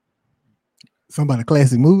 Somebody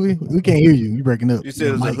classic movie? We can't hear you. You breaking up. You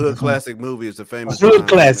said it's a hood classic movie. It's a famous hood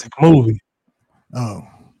classic movie. Oh.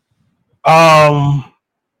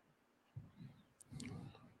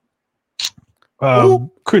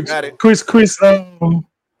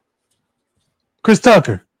 Chris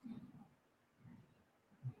Tucker.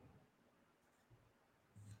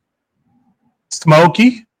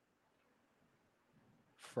 Smokey.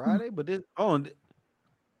 Friday, but this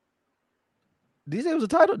did he say it was a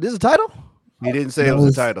title? This is a title? He didn't say it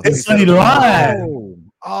was a title. It's a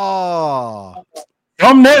line. Oh.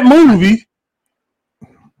 From that movie.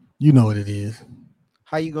 You know what it is.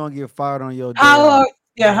 How you gonna get fired on your day off?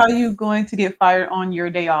 How are you going to get fired on your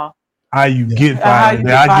day off? How you get fired?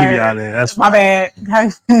 I'll give you all that. That's my bad.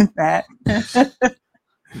 That.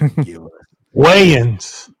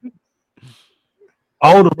 Wayans.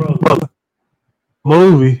 Older brother.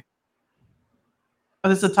 Movie. Oh,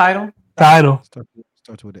 this is a title?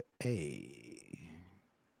 Starts with an A.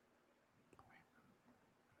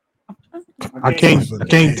 I can't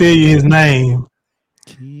tell you his name.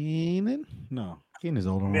 Keenan? No. Keenan's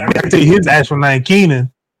older. I can tell you his actual name,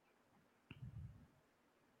 Keenan.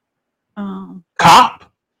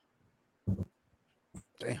 Cop.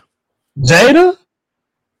 Damn. Jada.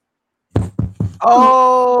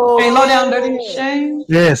 Oh, hey, Low Down Dirty Shame.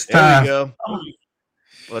 Yes, time. There we go.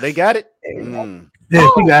 Well, they got it. Yeah,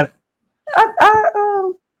 she got it.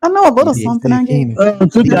 I know a little something. I guess.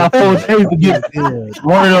 It took y'all 4 days to get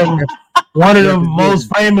one of the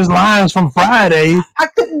most famous lines from Friday. I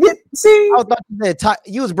couldn't get. See, I thought you said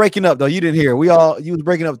you was breaking up though. You didn't hear. You was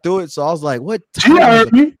breaking up through it. So I was like, "What?" You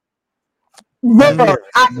heard me. Look,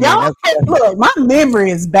 y'all look. My memory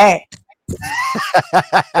is back.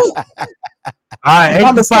 All right,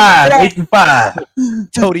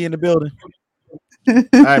 8-5. Toady in the building. All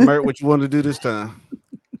right, Mert, what you want to do this time?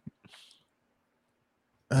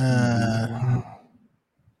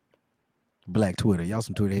 Black Twitter. Y'all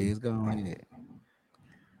some Twitter heads. Go ahead.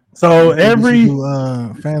 So every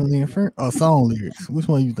family and friend or song lyrics. Which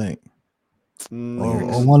one you think?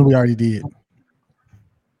 Or one we already did.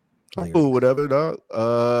 Ooh, whatever, dog.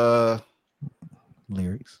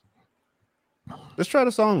 Lyrics. Let's try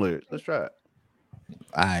the song lyrics. Let's try it.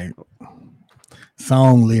 All right.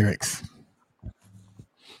 Song lyrics.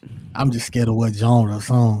 I'm just scared of what genre of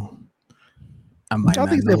song. I think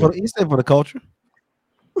he said for the culture.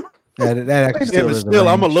 That actually still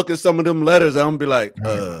I'm gonna look at some of them letters. I'm gonna be like,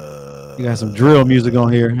 You got some drill music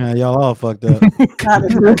on here. Yeah, y'all all fucked up.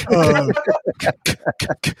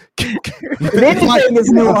 If anything is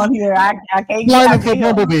new on here, I can't Flight for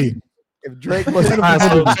Bumblebee. If Drake was so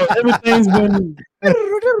everything's been.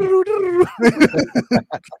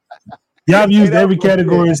 Y'all have used every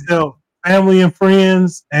category except family and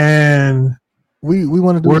friends and We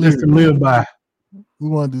want to do words lyrics. to live by. We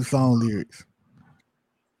want to do song lyrics.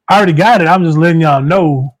 I already got it. I'm just letting y'all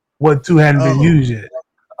know what two hadn't been used yet.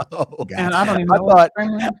 Oh, And I don't even I know. thought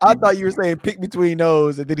I thought you were saying pick between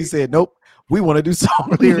those, and then he said, "Nope, we want to do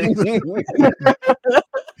song lyrics." I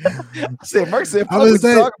said, "Mark said, I was what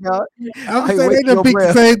saying- you talking about?" I was Hey, saying wait they done your picked the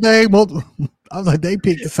breath. same thing. I was like, they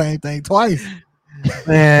picked the same thing twice.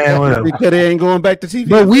 Man, whatever. Because they ain't going back to TV.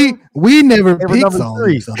 But we never They were picked number songs.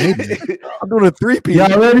 three. So they did. I'm doing a 3-P.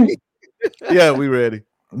 Y'all ready? Yeah, we ready.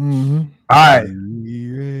 Mm-hmm. All right.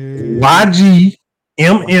 YG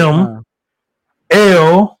MM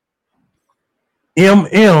L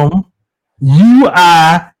MM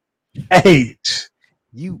UIH.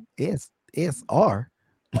 USSR.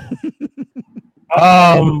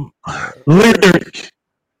 Lyric.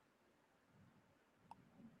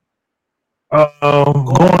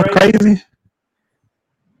 Going crazy.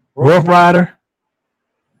 Rough Rider.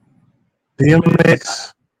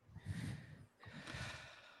 DMX.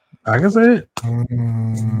 I can say it.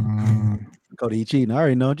 Cody, you cheating. I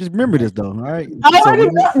already know. Just remember this though. All right. I already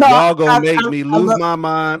know. No, Y'all gonna make I me love- lose my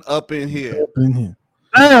mind up in here. In here.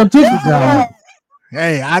 Damn, took the time.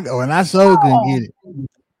 Hey, when I so couldn't get it.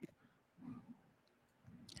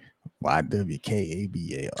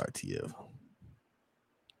 YWKABARTF.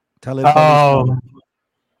 Tell it.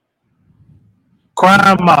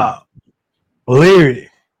 Crime Mob. Lyric.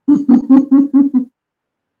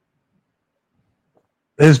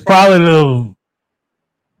 It's probably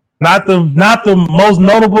not the most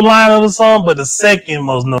notable line of the song, but the second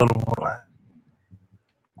most notable line.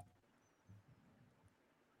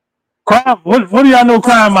 Crime. What do y'all know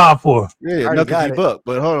Crime Mob for? Yeah, Already nothing got to it. buck.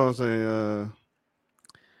 But hold on, I'm saying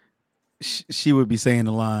She would be saying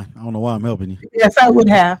the line. I don't know why I'm helping you. Yes, I would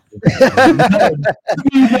have.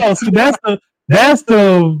 No, see, that's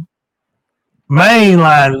the main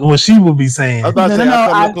line when she would be saying. I was about to say I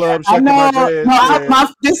come to the club I shaking know. my dreads. No,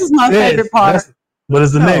 this is my favorite part. But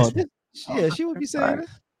it's the No, next one. Yeah, she would be saying it.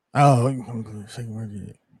 Oh, I'm gonna shake my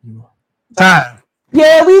head. Time.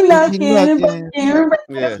 Yeah, we looking and looking. looking.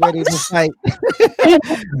 Yeah. Ready to fight. I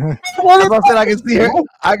said I can see her.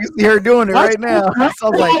 I can see her doing it right now. So I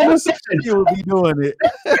was like, she would be doing it.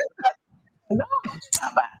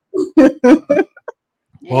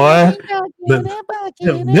 Boy, them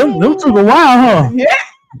took a while, huh?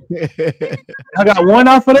 I got one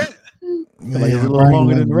off of that. Like it's a little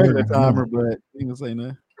longer than the regular timer, but you can say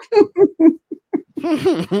nothing.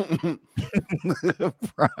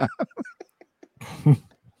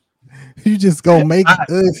 You just gonna make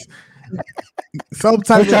us some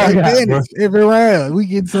type of advantage every round. We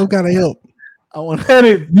get some kind of help. I want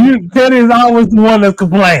Teddy is always the one that's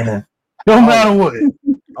complaining. No matter what.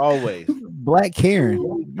 Always. Black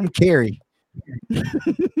Karen. I'm Carrie.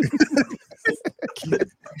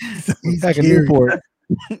 Back in Newport.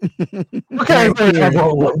 Okay,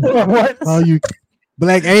 what? All you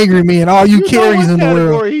black angry men, all you carries in the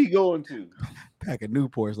world. Category he going to? Back in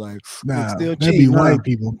Newport's like Nah, still that'd be cheating, huh? white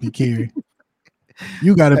people be carry.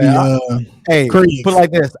 You gotta be Hey, Craig. put it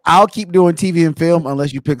like this. I'll keep doing TV and film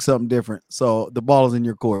unless you pick something different. So the ball is in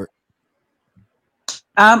your court.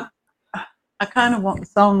 I kind of want the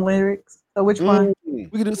song lyrics. So which one? We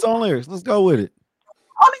can do song lyrics. Let's go with it.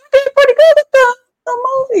 Oh, you did pretty good with the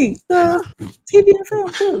movie, the TV and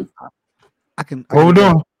film too. I can. What we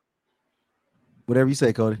doing? Whatever you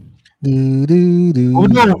say, Cody. Do do do What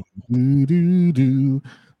we doing? do do do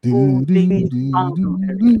do do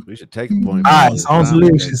do. We should take a point. All right, songs and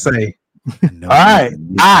lyrics should say. No, All right,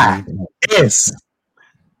 I-S.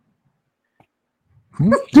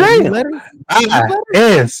 Damn.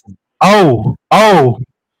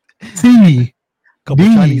 I-S-O-O-T Couple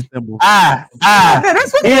Chinese symbols.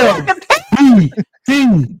 That's what I-I-M-B-T.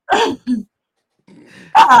 dang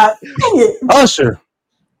it. Usher.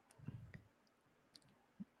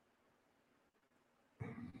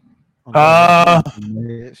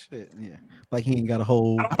 Shit, yeah. Like he ain't got a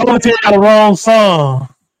whole. I'm gonna tell you the wrong song.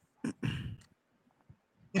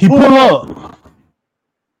 He pull up.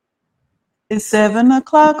 It's 7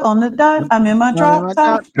 o'clock on the dot. I'm in my drop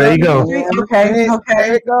top. There you go. Okay.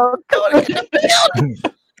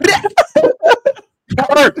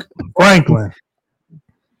 Kirk Franklin.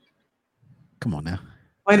 Come on now.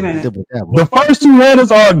 Wait a minute. Double dabble. The first two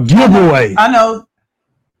letters are giveaway. I know.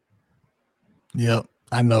 Yep,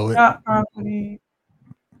 I know it. Drop property.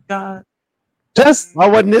 God. Just Why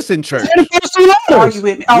wasn't this in church? say the first two Are letters. you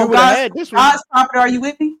with me? We Oh, would have had this one. God's property. Are you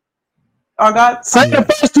with me? Or God? Say the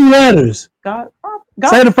first two letters. God.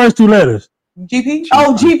 Say the first two letters. GP.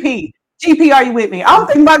 Oh, GP. GP. Are you with me? I'm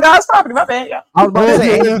thinking about God's property. My bad. Yeah. I was about to say,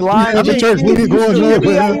 Yeah, ain't the line. yeah, the church. We didn't go in GP.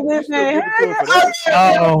 there. Are you with me? Give it to her for Oh, that.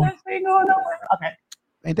 yeah. Oh. That ain't going nowhere. Okay.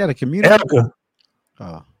 Ain't that a community? Erica.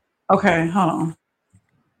 Oh. Okay. Hold on.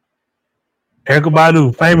 Erica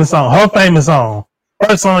Badu, famous song. Her famous song.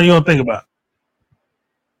 First song you don't think about.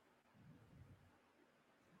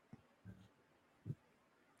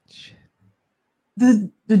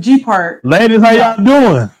 The G part. Ladies, how y'all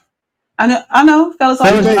doing? I know, fellas.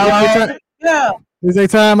 Fellas, Like, y'all yeah. Is they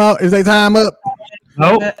time out? Is they time up?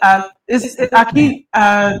 Nope.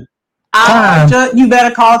 You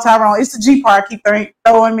better call Tyrone. It's the G part. Keep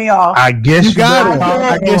throwing me off. I guess You got better it. call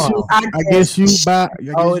I guess you. Tyrone. I guess you.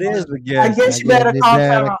 Oh, it is the guess. I guess you better call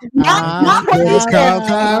Tyrone.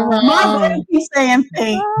 My brain keeps saying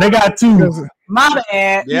thing. They got two. My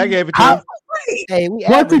bad. Yeah, I gave it to How- him. Hey, we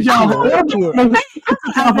What did y'all average. forever on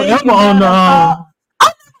the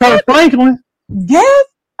Kirk Franklin? Yes.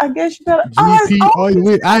 I guess you better. GP. Oh, you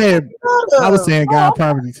with? I was saying God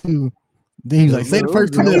property too. Then he was like, say the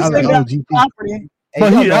first two letters. I was like, oh, GP. property.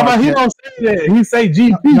 But he don't say that. He say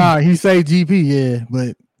GP. Nah, he say GP. Yeah,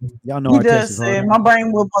 but Y'all know He our does test is say hard. my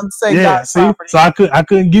brain will want to say Yeah, God's see, property. so I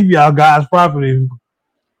couldn't give y'all God's property.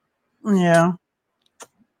 Yeah.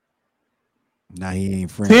 Nah, he ain't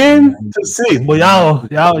friends. 10-6. Well, y'all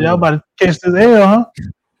about to catch this L, huh?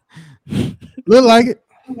 look like it.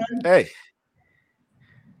 Hey,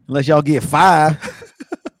 Unless y'all get 5.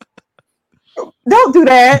 Don't do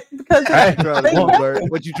that because Hey,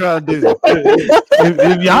 what you trying to do?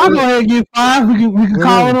 if y'all go ahead and get 5, we can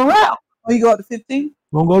call it a wrap. you go up to 15.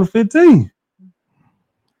 We're gonna go to 15.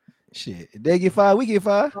 Shit. If they get 5, we get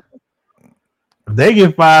 5. If they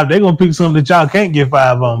get 5, they're gonna pick something that y'all can't get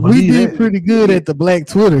 5 on. We Believe did that. pretty good at the Black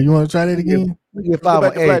Twitter. You want to try that again? We get Go 5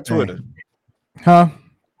 back on to Black everything. Twitter. Huh?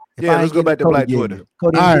 If Yeah, I let's ain't go get back it, to Cody Black get Twitter. it.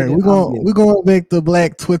 Cody All get right, it, we're going back to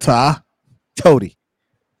Black Twitter. Cody.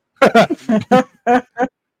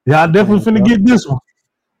 Y'all definitely finna get this one.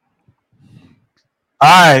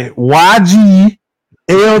 All right, YGLT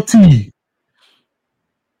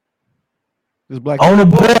This Black on the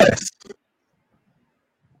Twitter. bus.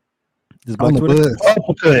 This On Black the Twitter. bus.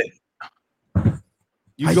 Uppercut.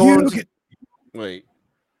 You Are going you- to wait?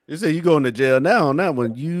 You say you going to jail now on that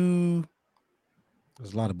one? You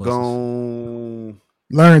There's a lot of buses. gone?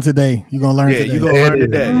 Learn today. You're gonna learn Yeah, today. you gonna learn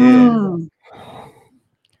today. Yeah. Mm.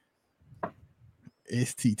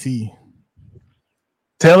 STT.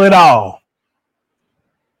 Tell it all.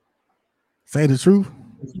 Say the truth.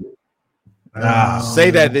 Nah.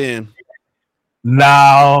 Say that then.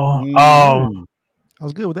 No. I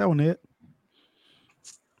was good with that one, Ed.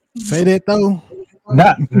 Say that though.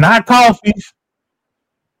 Not coffee.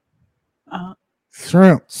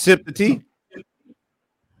 Shrimp. Sip the tea.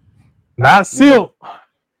 Not silk.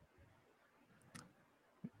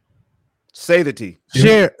 Say the tea.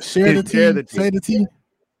 Share the Share tea. the tea. Say the tea.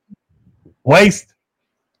 Waste.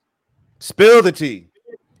 Spill the tea.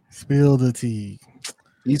 Spill the tea.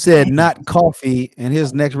 He said not coffee, and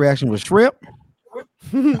his next reaction was shrimp.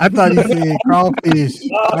 I thought he said crawfish.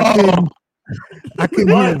 I couldn't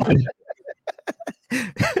hear him.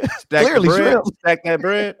 Stack Clearly the bread. shrimp. Stack that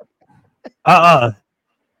bread.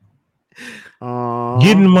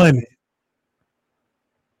 Getting money.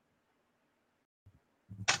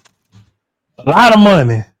 A lot of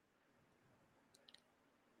money.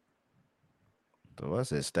 So I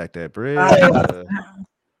said stack that bread.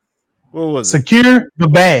 What was it? Secure the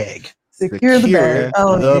bag. Secure the bag.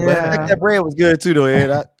 Oh, the yeah. bag. That bread was good too, though,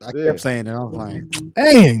 Ed. I Yeah. kept saying it. I was like,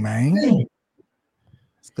 Dang, man.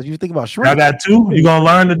 because you think about Y'all shrimp. got 2. You gonna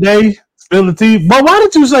learn today. Spill the tea. But why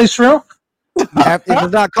did you say shrimp? If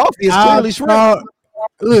it's not coffee, it's I clearly shrimp. thought-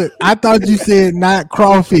 Look, I thought you said not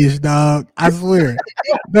crawfish, dog. I swear.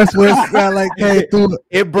 That's what it sounded like came through.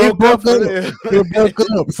 It broke up. It broke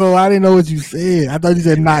up, so I didn't know what you said. I thought you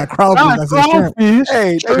said not crawfish. I Not said shrimp. crawfish.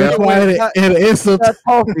 Hey, That's why it had an answer. not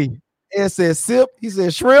coffee. Ed said sip. He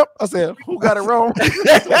said shrimp. I said, who got it wrong? They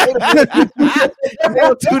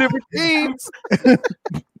were 2 different teams.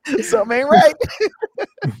 Something ain't right.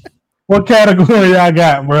 What category y'all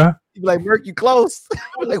got, bro? You be like, Merc, you close.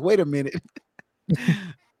 I'm like, wait a minute.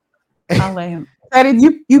 I'll let him. Teddy,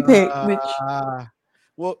 you pick which.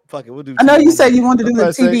 Well, fuck it. We'll do. I know TV. you said you wanted to do I'm the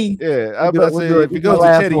about to say- TV. Yeah, I'm about to say if it goes to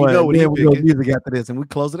Teddy, you know what he we go picking. music after this, and we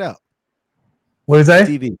close it out. What is that?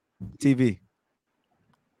 TV.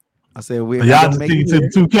 I said we. So y'all just stick to the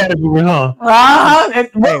 2 categories, huh?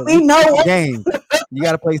 We know it. game. You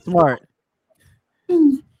got to play smart.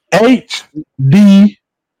 HDPT.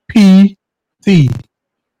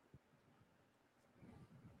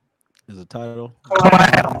 Is a title.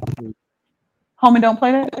 Clown. Homie, don't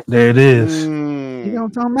play that. There it is. You know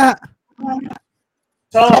what I'm talking about?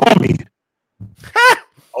 Tommy.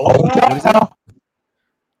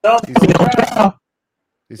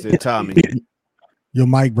 He said Tommy. Your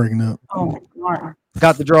mic breaking up. Oh, Lord.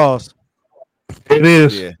 Got the draws. It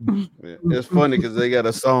is. Yeah. It's funny because they got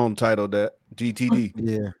a song titled that GTD.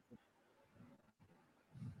 Yeah.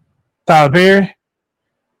 Tyler Perry.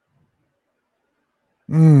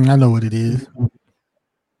 I know what it is.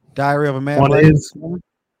 Diary of a Mad One Black is. Woman.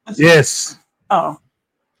 Yes. Oh,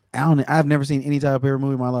 I've never seen any Tyler Perry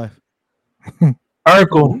movie in my life.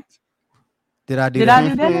 Urkel. Did I do did that? I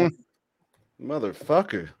do that?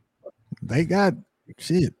 Motherfucker. They got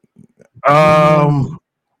shit. Um.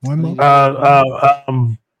 One more.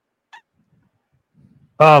 Dr.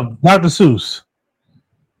 Seuss.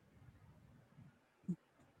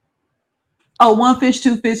 Oh, one fish,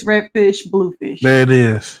 two fish, red fish, blue fish. There it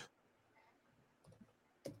is.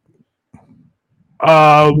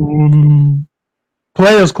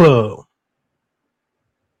 Players Club.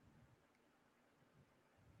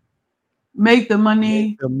 Make the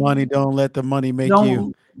money. The money, don't let the money make Don't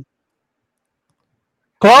you.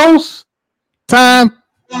 Close. Time.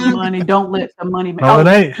 money. Don't let the money make. No, it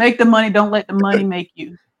ain't. Make the money. Don't let the money make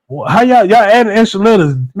you. How y'all adding extra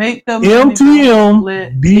letters? Make the money. MTM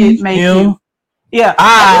Let it make DM you. Yeah,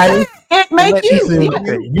 I. it make She you. said-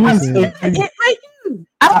 You said- It make you.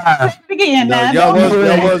 I'm say it again No, now. y'all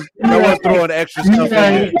Don't was throwing extra stuff in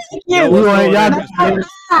there. make Y'all you. was throwing extra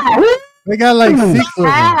stuff. They got like 6 of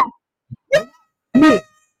them.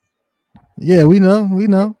 Yeah, we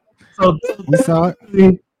know. So We saw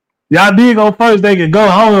it. y'all did go first. They can go.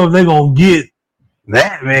 I don't know if they gonna get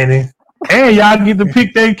that many, and y'all get to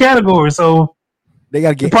pick their category. So They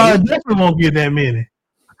gotta they get probably 8. definitely won't get that many.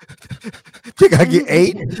 They gotta get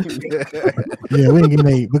 8. Yeah, we ain't getting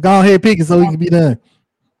 8. But go ahead, pick it so we can be done.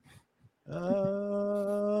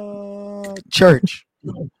 Church.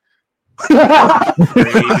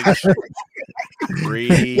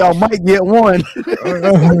 Reach. Y'all might get one.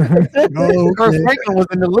 Oh, Kirk okay. Franklin was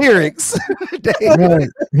in the lyrics. Right.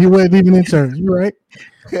 He wasn't even in church. You right?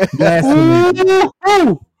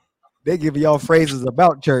 Blasphemy. They give y'all phrases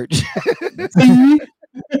about church. T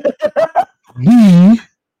B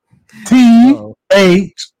T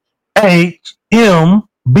H H M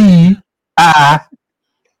B I.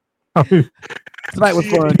 Tonight was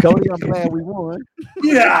fun, Cody. I'm glad we won.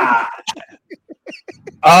 Yeah.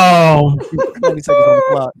 90 seconds on the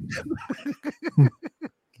clock.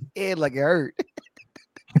 Head like it hurt.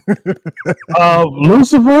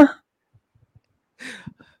 Lucifer.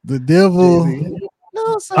 The devil.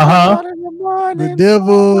 The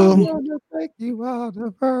devil. Take you out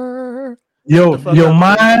of her. Your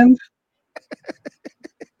mind.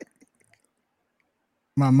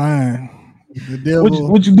 My mind. The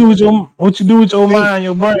devil. What you do with your mind,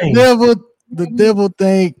 your brain? The devil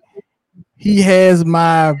think he has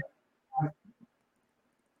my.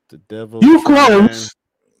 The devil. You close.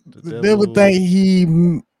 The devil think he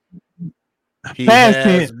Past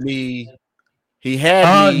has tense. me. He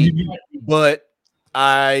had me, but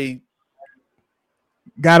I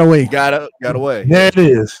got away. got away. There it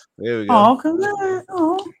is. There we go. Oh, come on.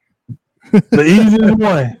 Oh. The easiest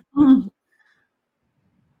one.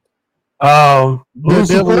 The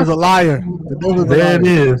Lucifer. devil is a liar. The devil is a There it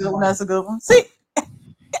liar. is. That's a good one. See,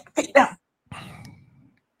 pick it down.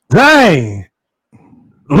 Dang.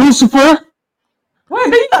 Lucifer.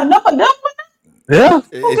 Wait, do you got enough of them? Yeah.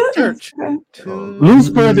 It's church.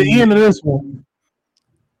 Lucifer at the end of this one.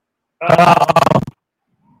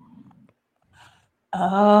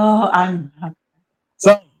 I'm.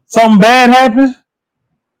 Something bad happened.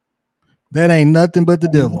 That ain't nothing but the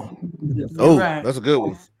devil. Oh, Right. that's a good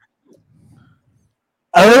one.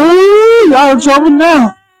 Oh, y'all in trouble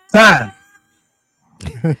now. Time.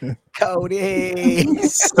 Cody.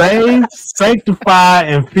 Saved, sanctified,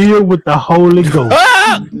 and filled with the Holy Ghost.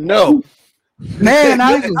 No. Man,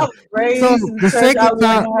 I was raised So in the church. I second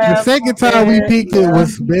was time we bad. picked it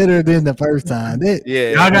was better than the first time. Yeah.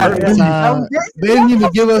 Y'all got First time, they didn't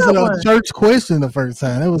even give us Good a one. church question the first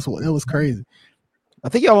time. It was crazy. I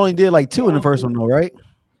think y'all only did like 2 in the first one, though, right?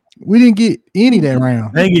 We didn't get any that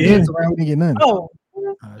round. They get any. This round, we didn't get none. Oh,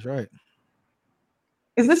 That's right.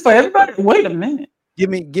 is this for everybody? Wait a minute. Give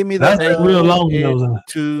me the That's real long. Those in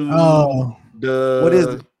To Oh, the what is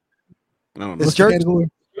it? I don't know. It's what's the church. category?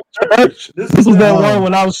 church. This was that Oh. one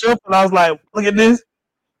when I was shuffling. I was like, look at this.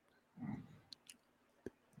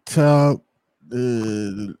 Talk.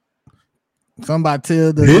 Somebody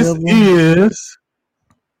tell the This devil. is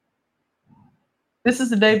This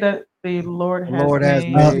is the day that the Lord has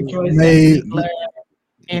made. made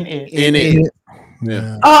In it. In it.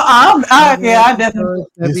 Yeah. I definitely.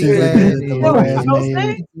 This is the Lord has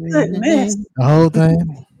made. Goodness. The whole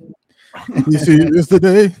thing. You see, it's the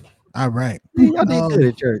day. All right. Y'all did good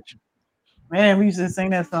at church. Man, we used to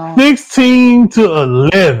sing that song.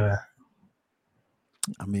 16-11.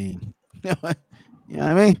 I mean, you know what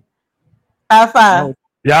I mean? High five.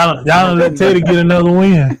 Y'all let Teddy get another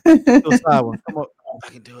win. Come on, I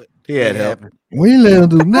can do it. He had help. We ain't let him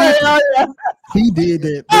do nothing. He did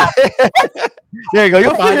that. There you go.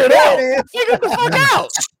 You'll Figure it out. Figure the fuck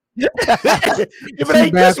out. If it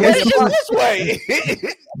ain't this way, it's this way.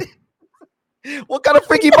 What kind of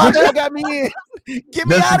freaky box you got me in? Get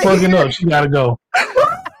me That's out of fucking here. up. She gotta go.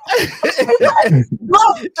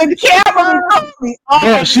 Look, the camera was me.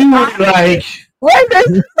 Yeah, she was like, Wait a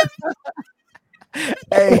minute.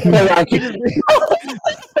 Hey,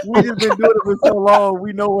 we just been doing it for so long.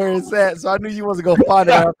 We know where it's at. So I knew you wasn't gonna find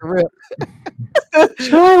it out the rip.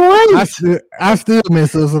 I still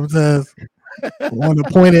mess up sometimes. Want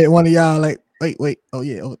to point at one of y'all like, wait. Oh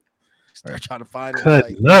yeah. Oh. Start trying to find it. Cut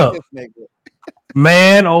Like, it up. this nigga.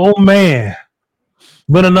 man, oh man.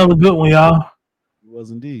 Been another good one, y'all. It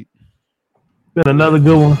was indeed. Been another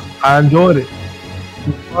good one. I enjoyed it.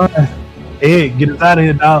 Ed, get us out of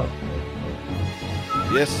here, dog.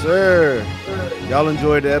 Yes, sir. Y'all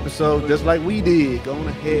enjoyed the episode just like we did. Go on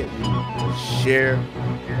ahead and share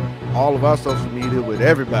all of our social media with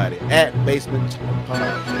everybody at Basement Talk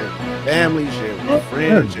Pod. Share with your family, share with your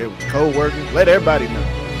friends, share with your co-workers. Let everybody know.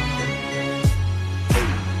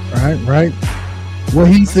 Right. What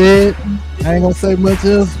he said, I ain't gonna say much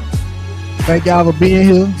else. Thank y'all for being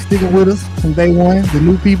here, sticking with us from day one. The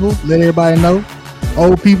new people, let everybody know.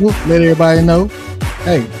 Old people, let everybody know.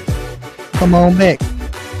 Hey, come on back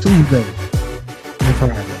Tuesday and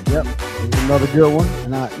Friday. Yep, it was another good one,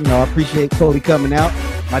 and I appreciate Cody coming out,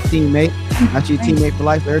 my teammate, actually a teammate for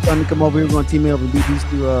life. Every time he come over here, we're gonna team up and beat these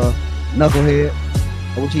two knucklehead.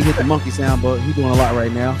 I wish he hit the monkey sound, but he's doing a lot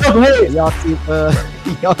right now. Y'all keep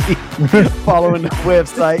following the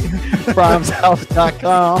website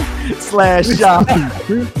primeshouse.com/shop.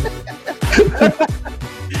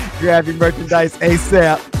 Grab your merchandise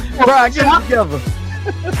ASAP. Brian, get it together.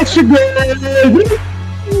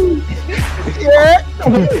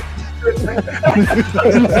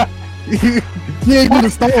 You ain't gonna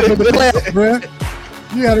stomp for the clap, bro.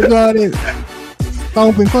 You gotta go out there,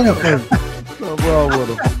 stomp and clap first. What's wrong with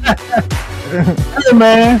him? Hey,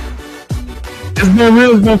 man. It's been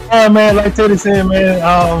real. It's been fun, man. Like Teddy said, man.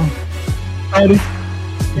 Cody,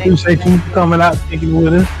 appreciate you coming out, kicking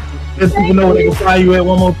with us. Let people know where they can find you at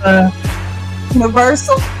one more time.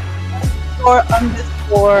 Universal __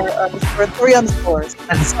 3 underscores.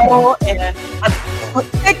 Soul and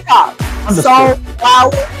TikTok. Soul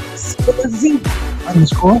Flowers with a Z.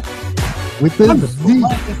 Underscore. With the Z.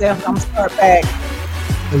 I'm start back.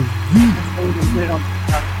 A Z.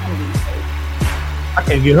 I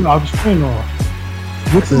can't get her off the screen on.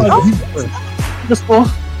 What's the Z?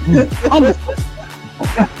 Underscore.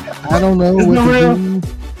 I don't know It's what no to real. do.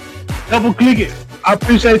 Double click it. I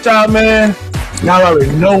appreciate y'all, man. Y'all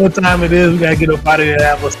already know what time it is. We gotta get up out of here and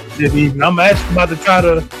have us this evening. I'm actually about to try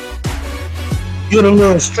to get a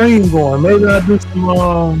little stream going. Maybe I'll do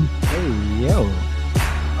some Hey, yo.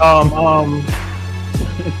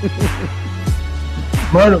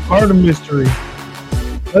 murder mystery.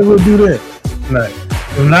 Maybe we'll do that tonight.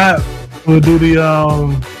 If not, we'll do the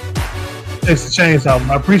Texas Chainsaw.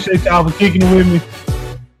 I appreciate y'all for kicking it with me.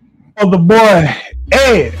 Oh, the boy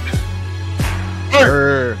Ed.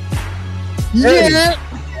 Yeah.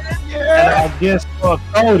 And I guess for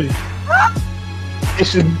Cody,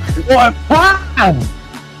 it's your boy Prime.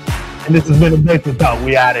 And this has been a Basement Talk.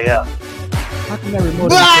 We out of here. How can that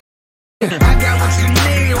remote? I got what you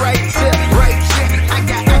need right here, right here. I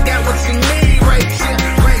got what you need right here,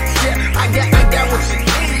 right here. I got what you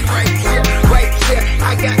need right here, right here.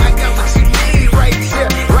 I got what you need right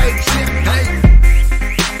here, right here. Hey.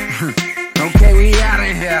 Okay, we out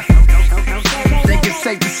of here. Think it's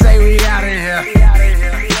safe to say we out of here.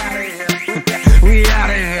 We out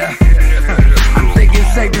of here. I think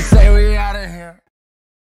it's safe to say.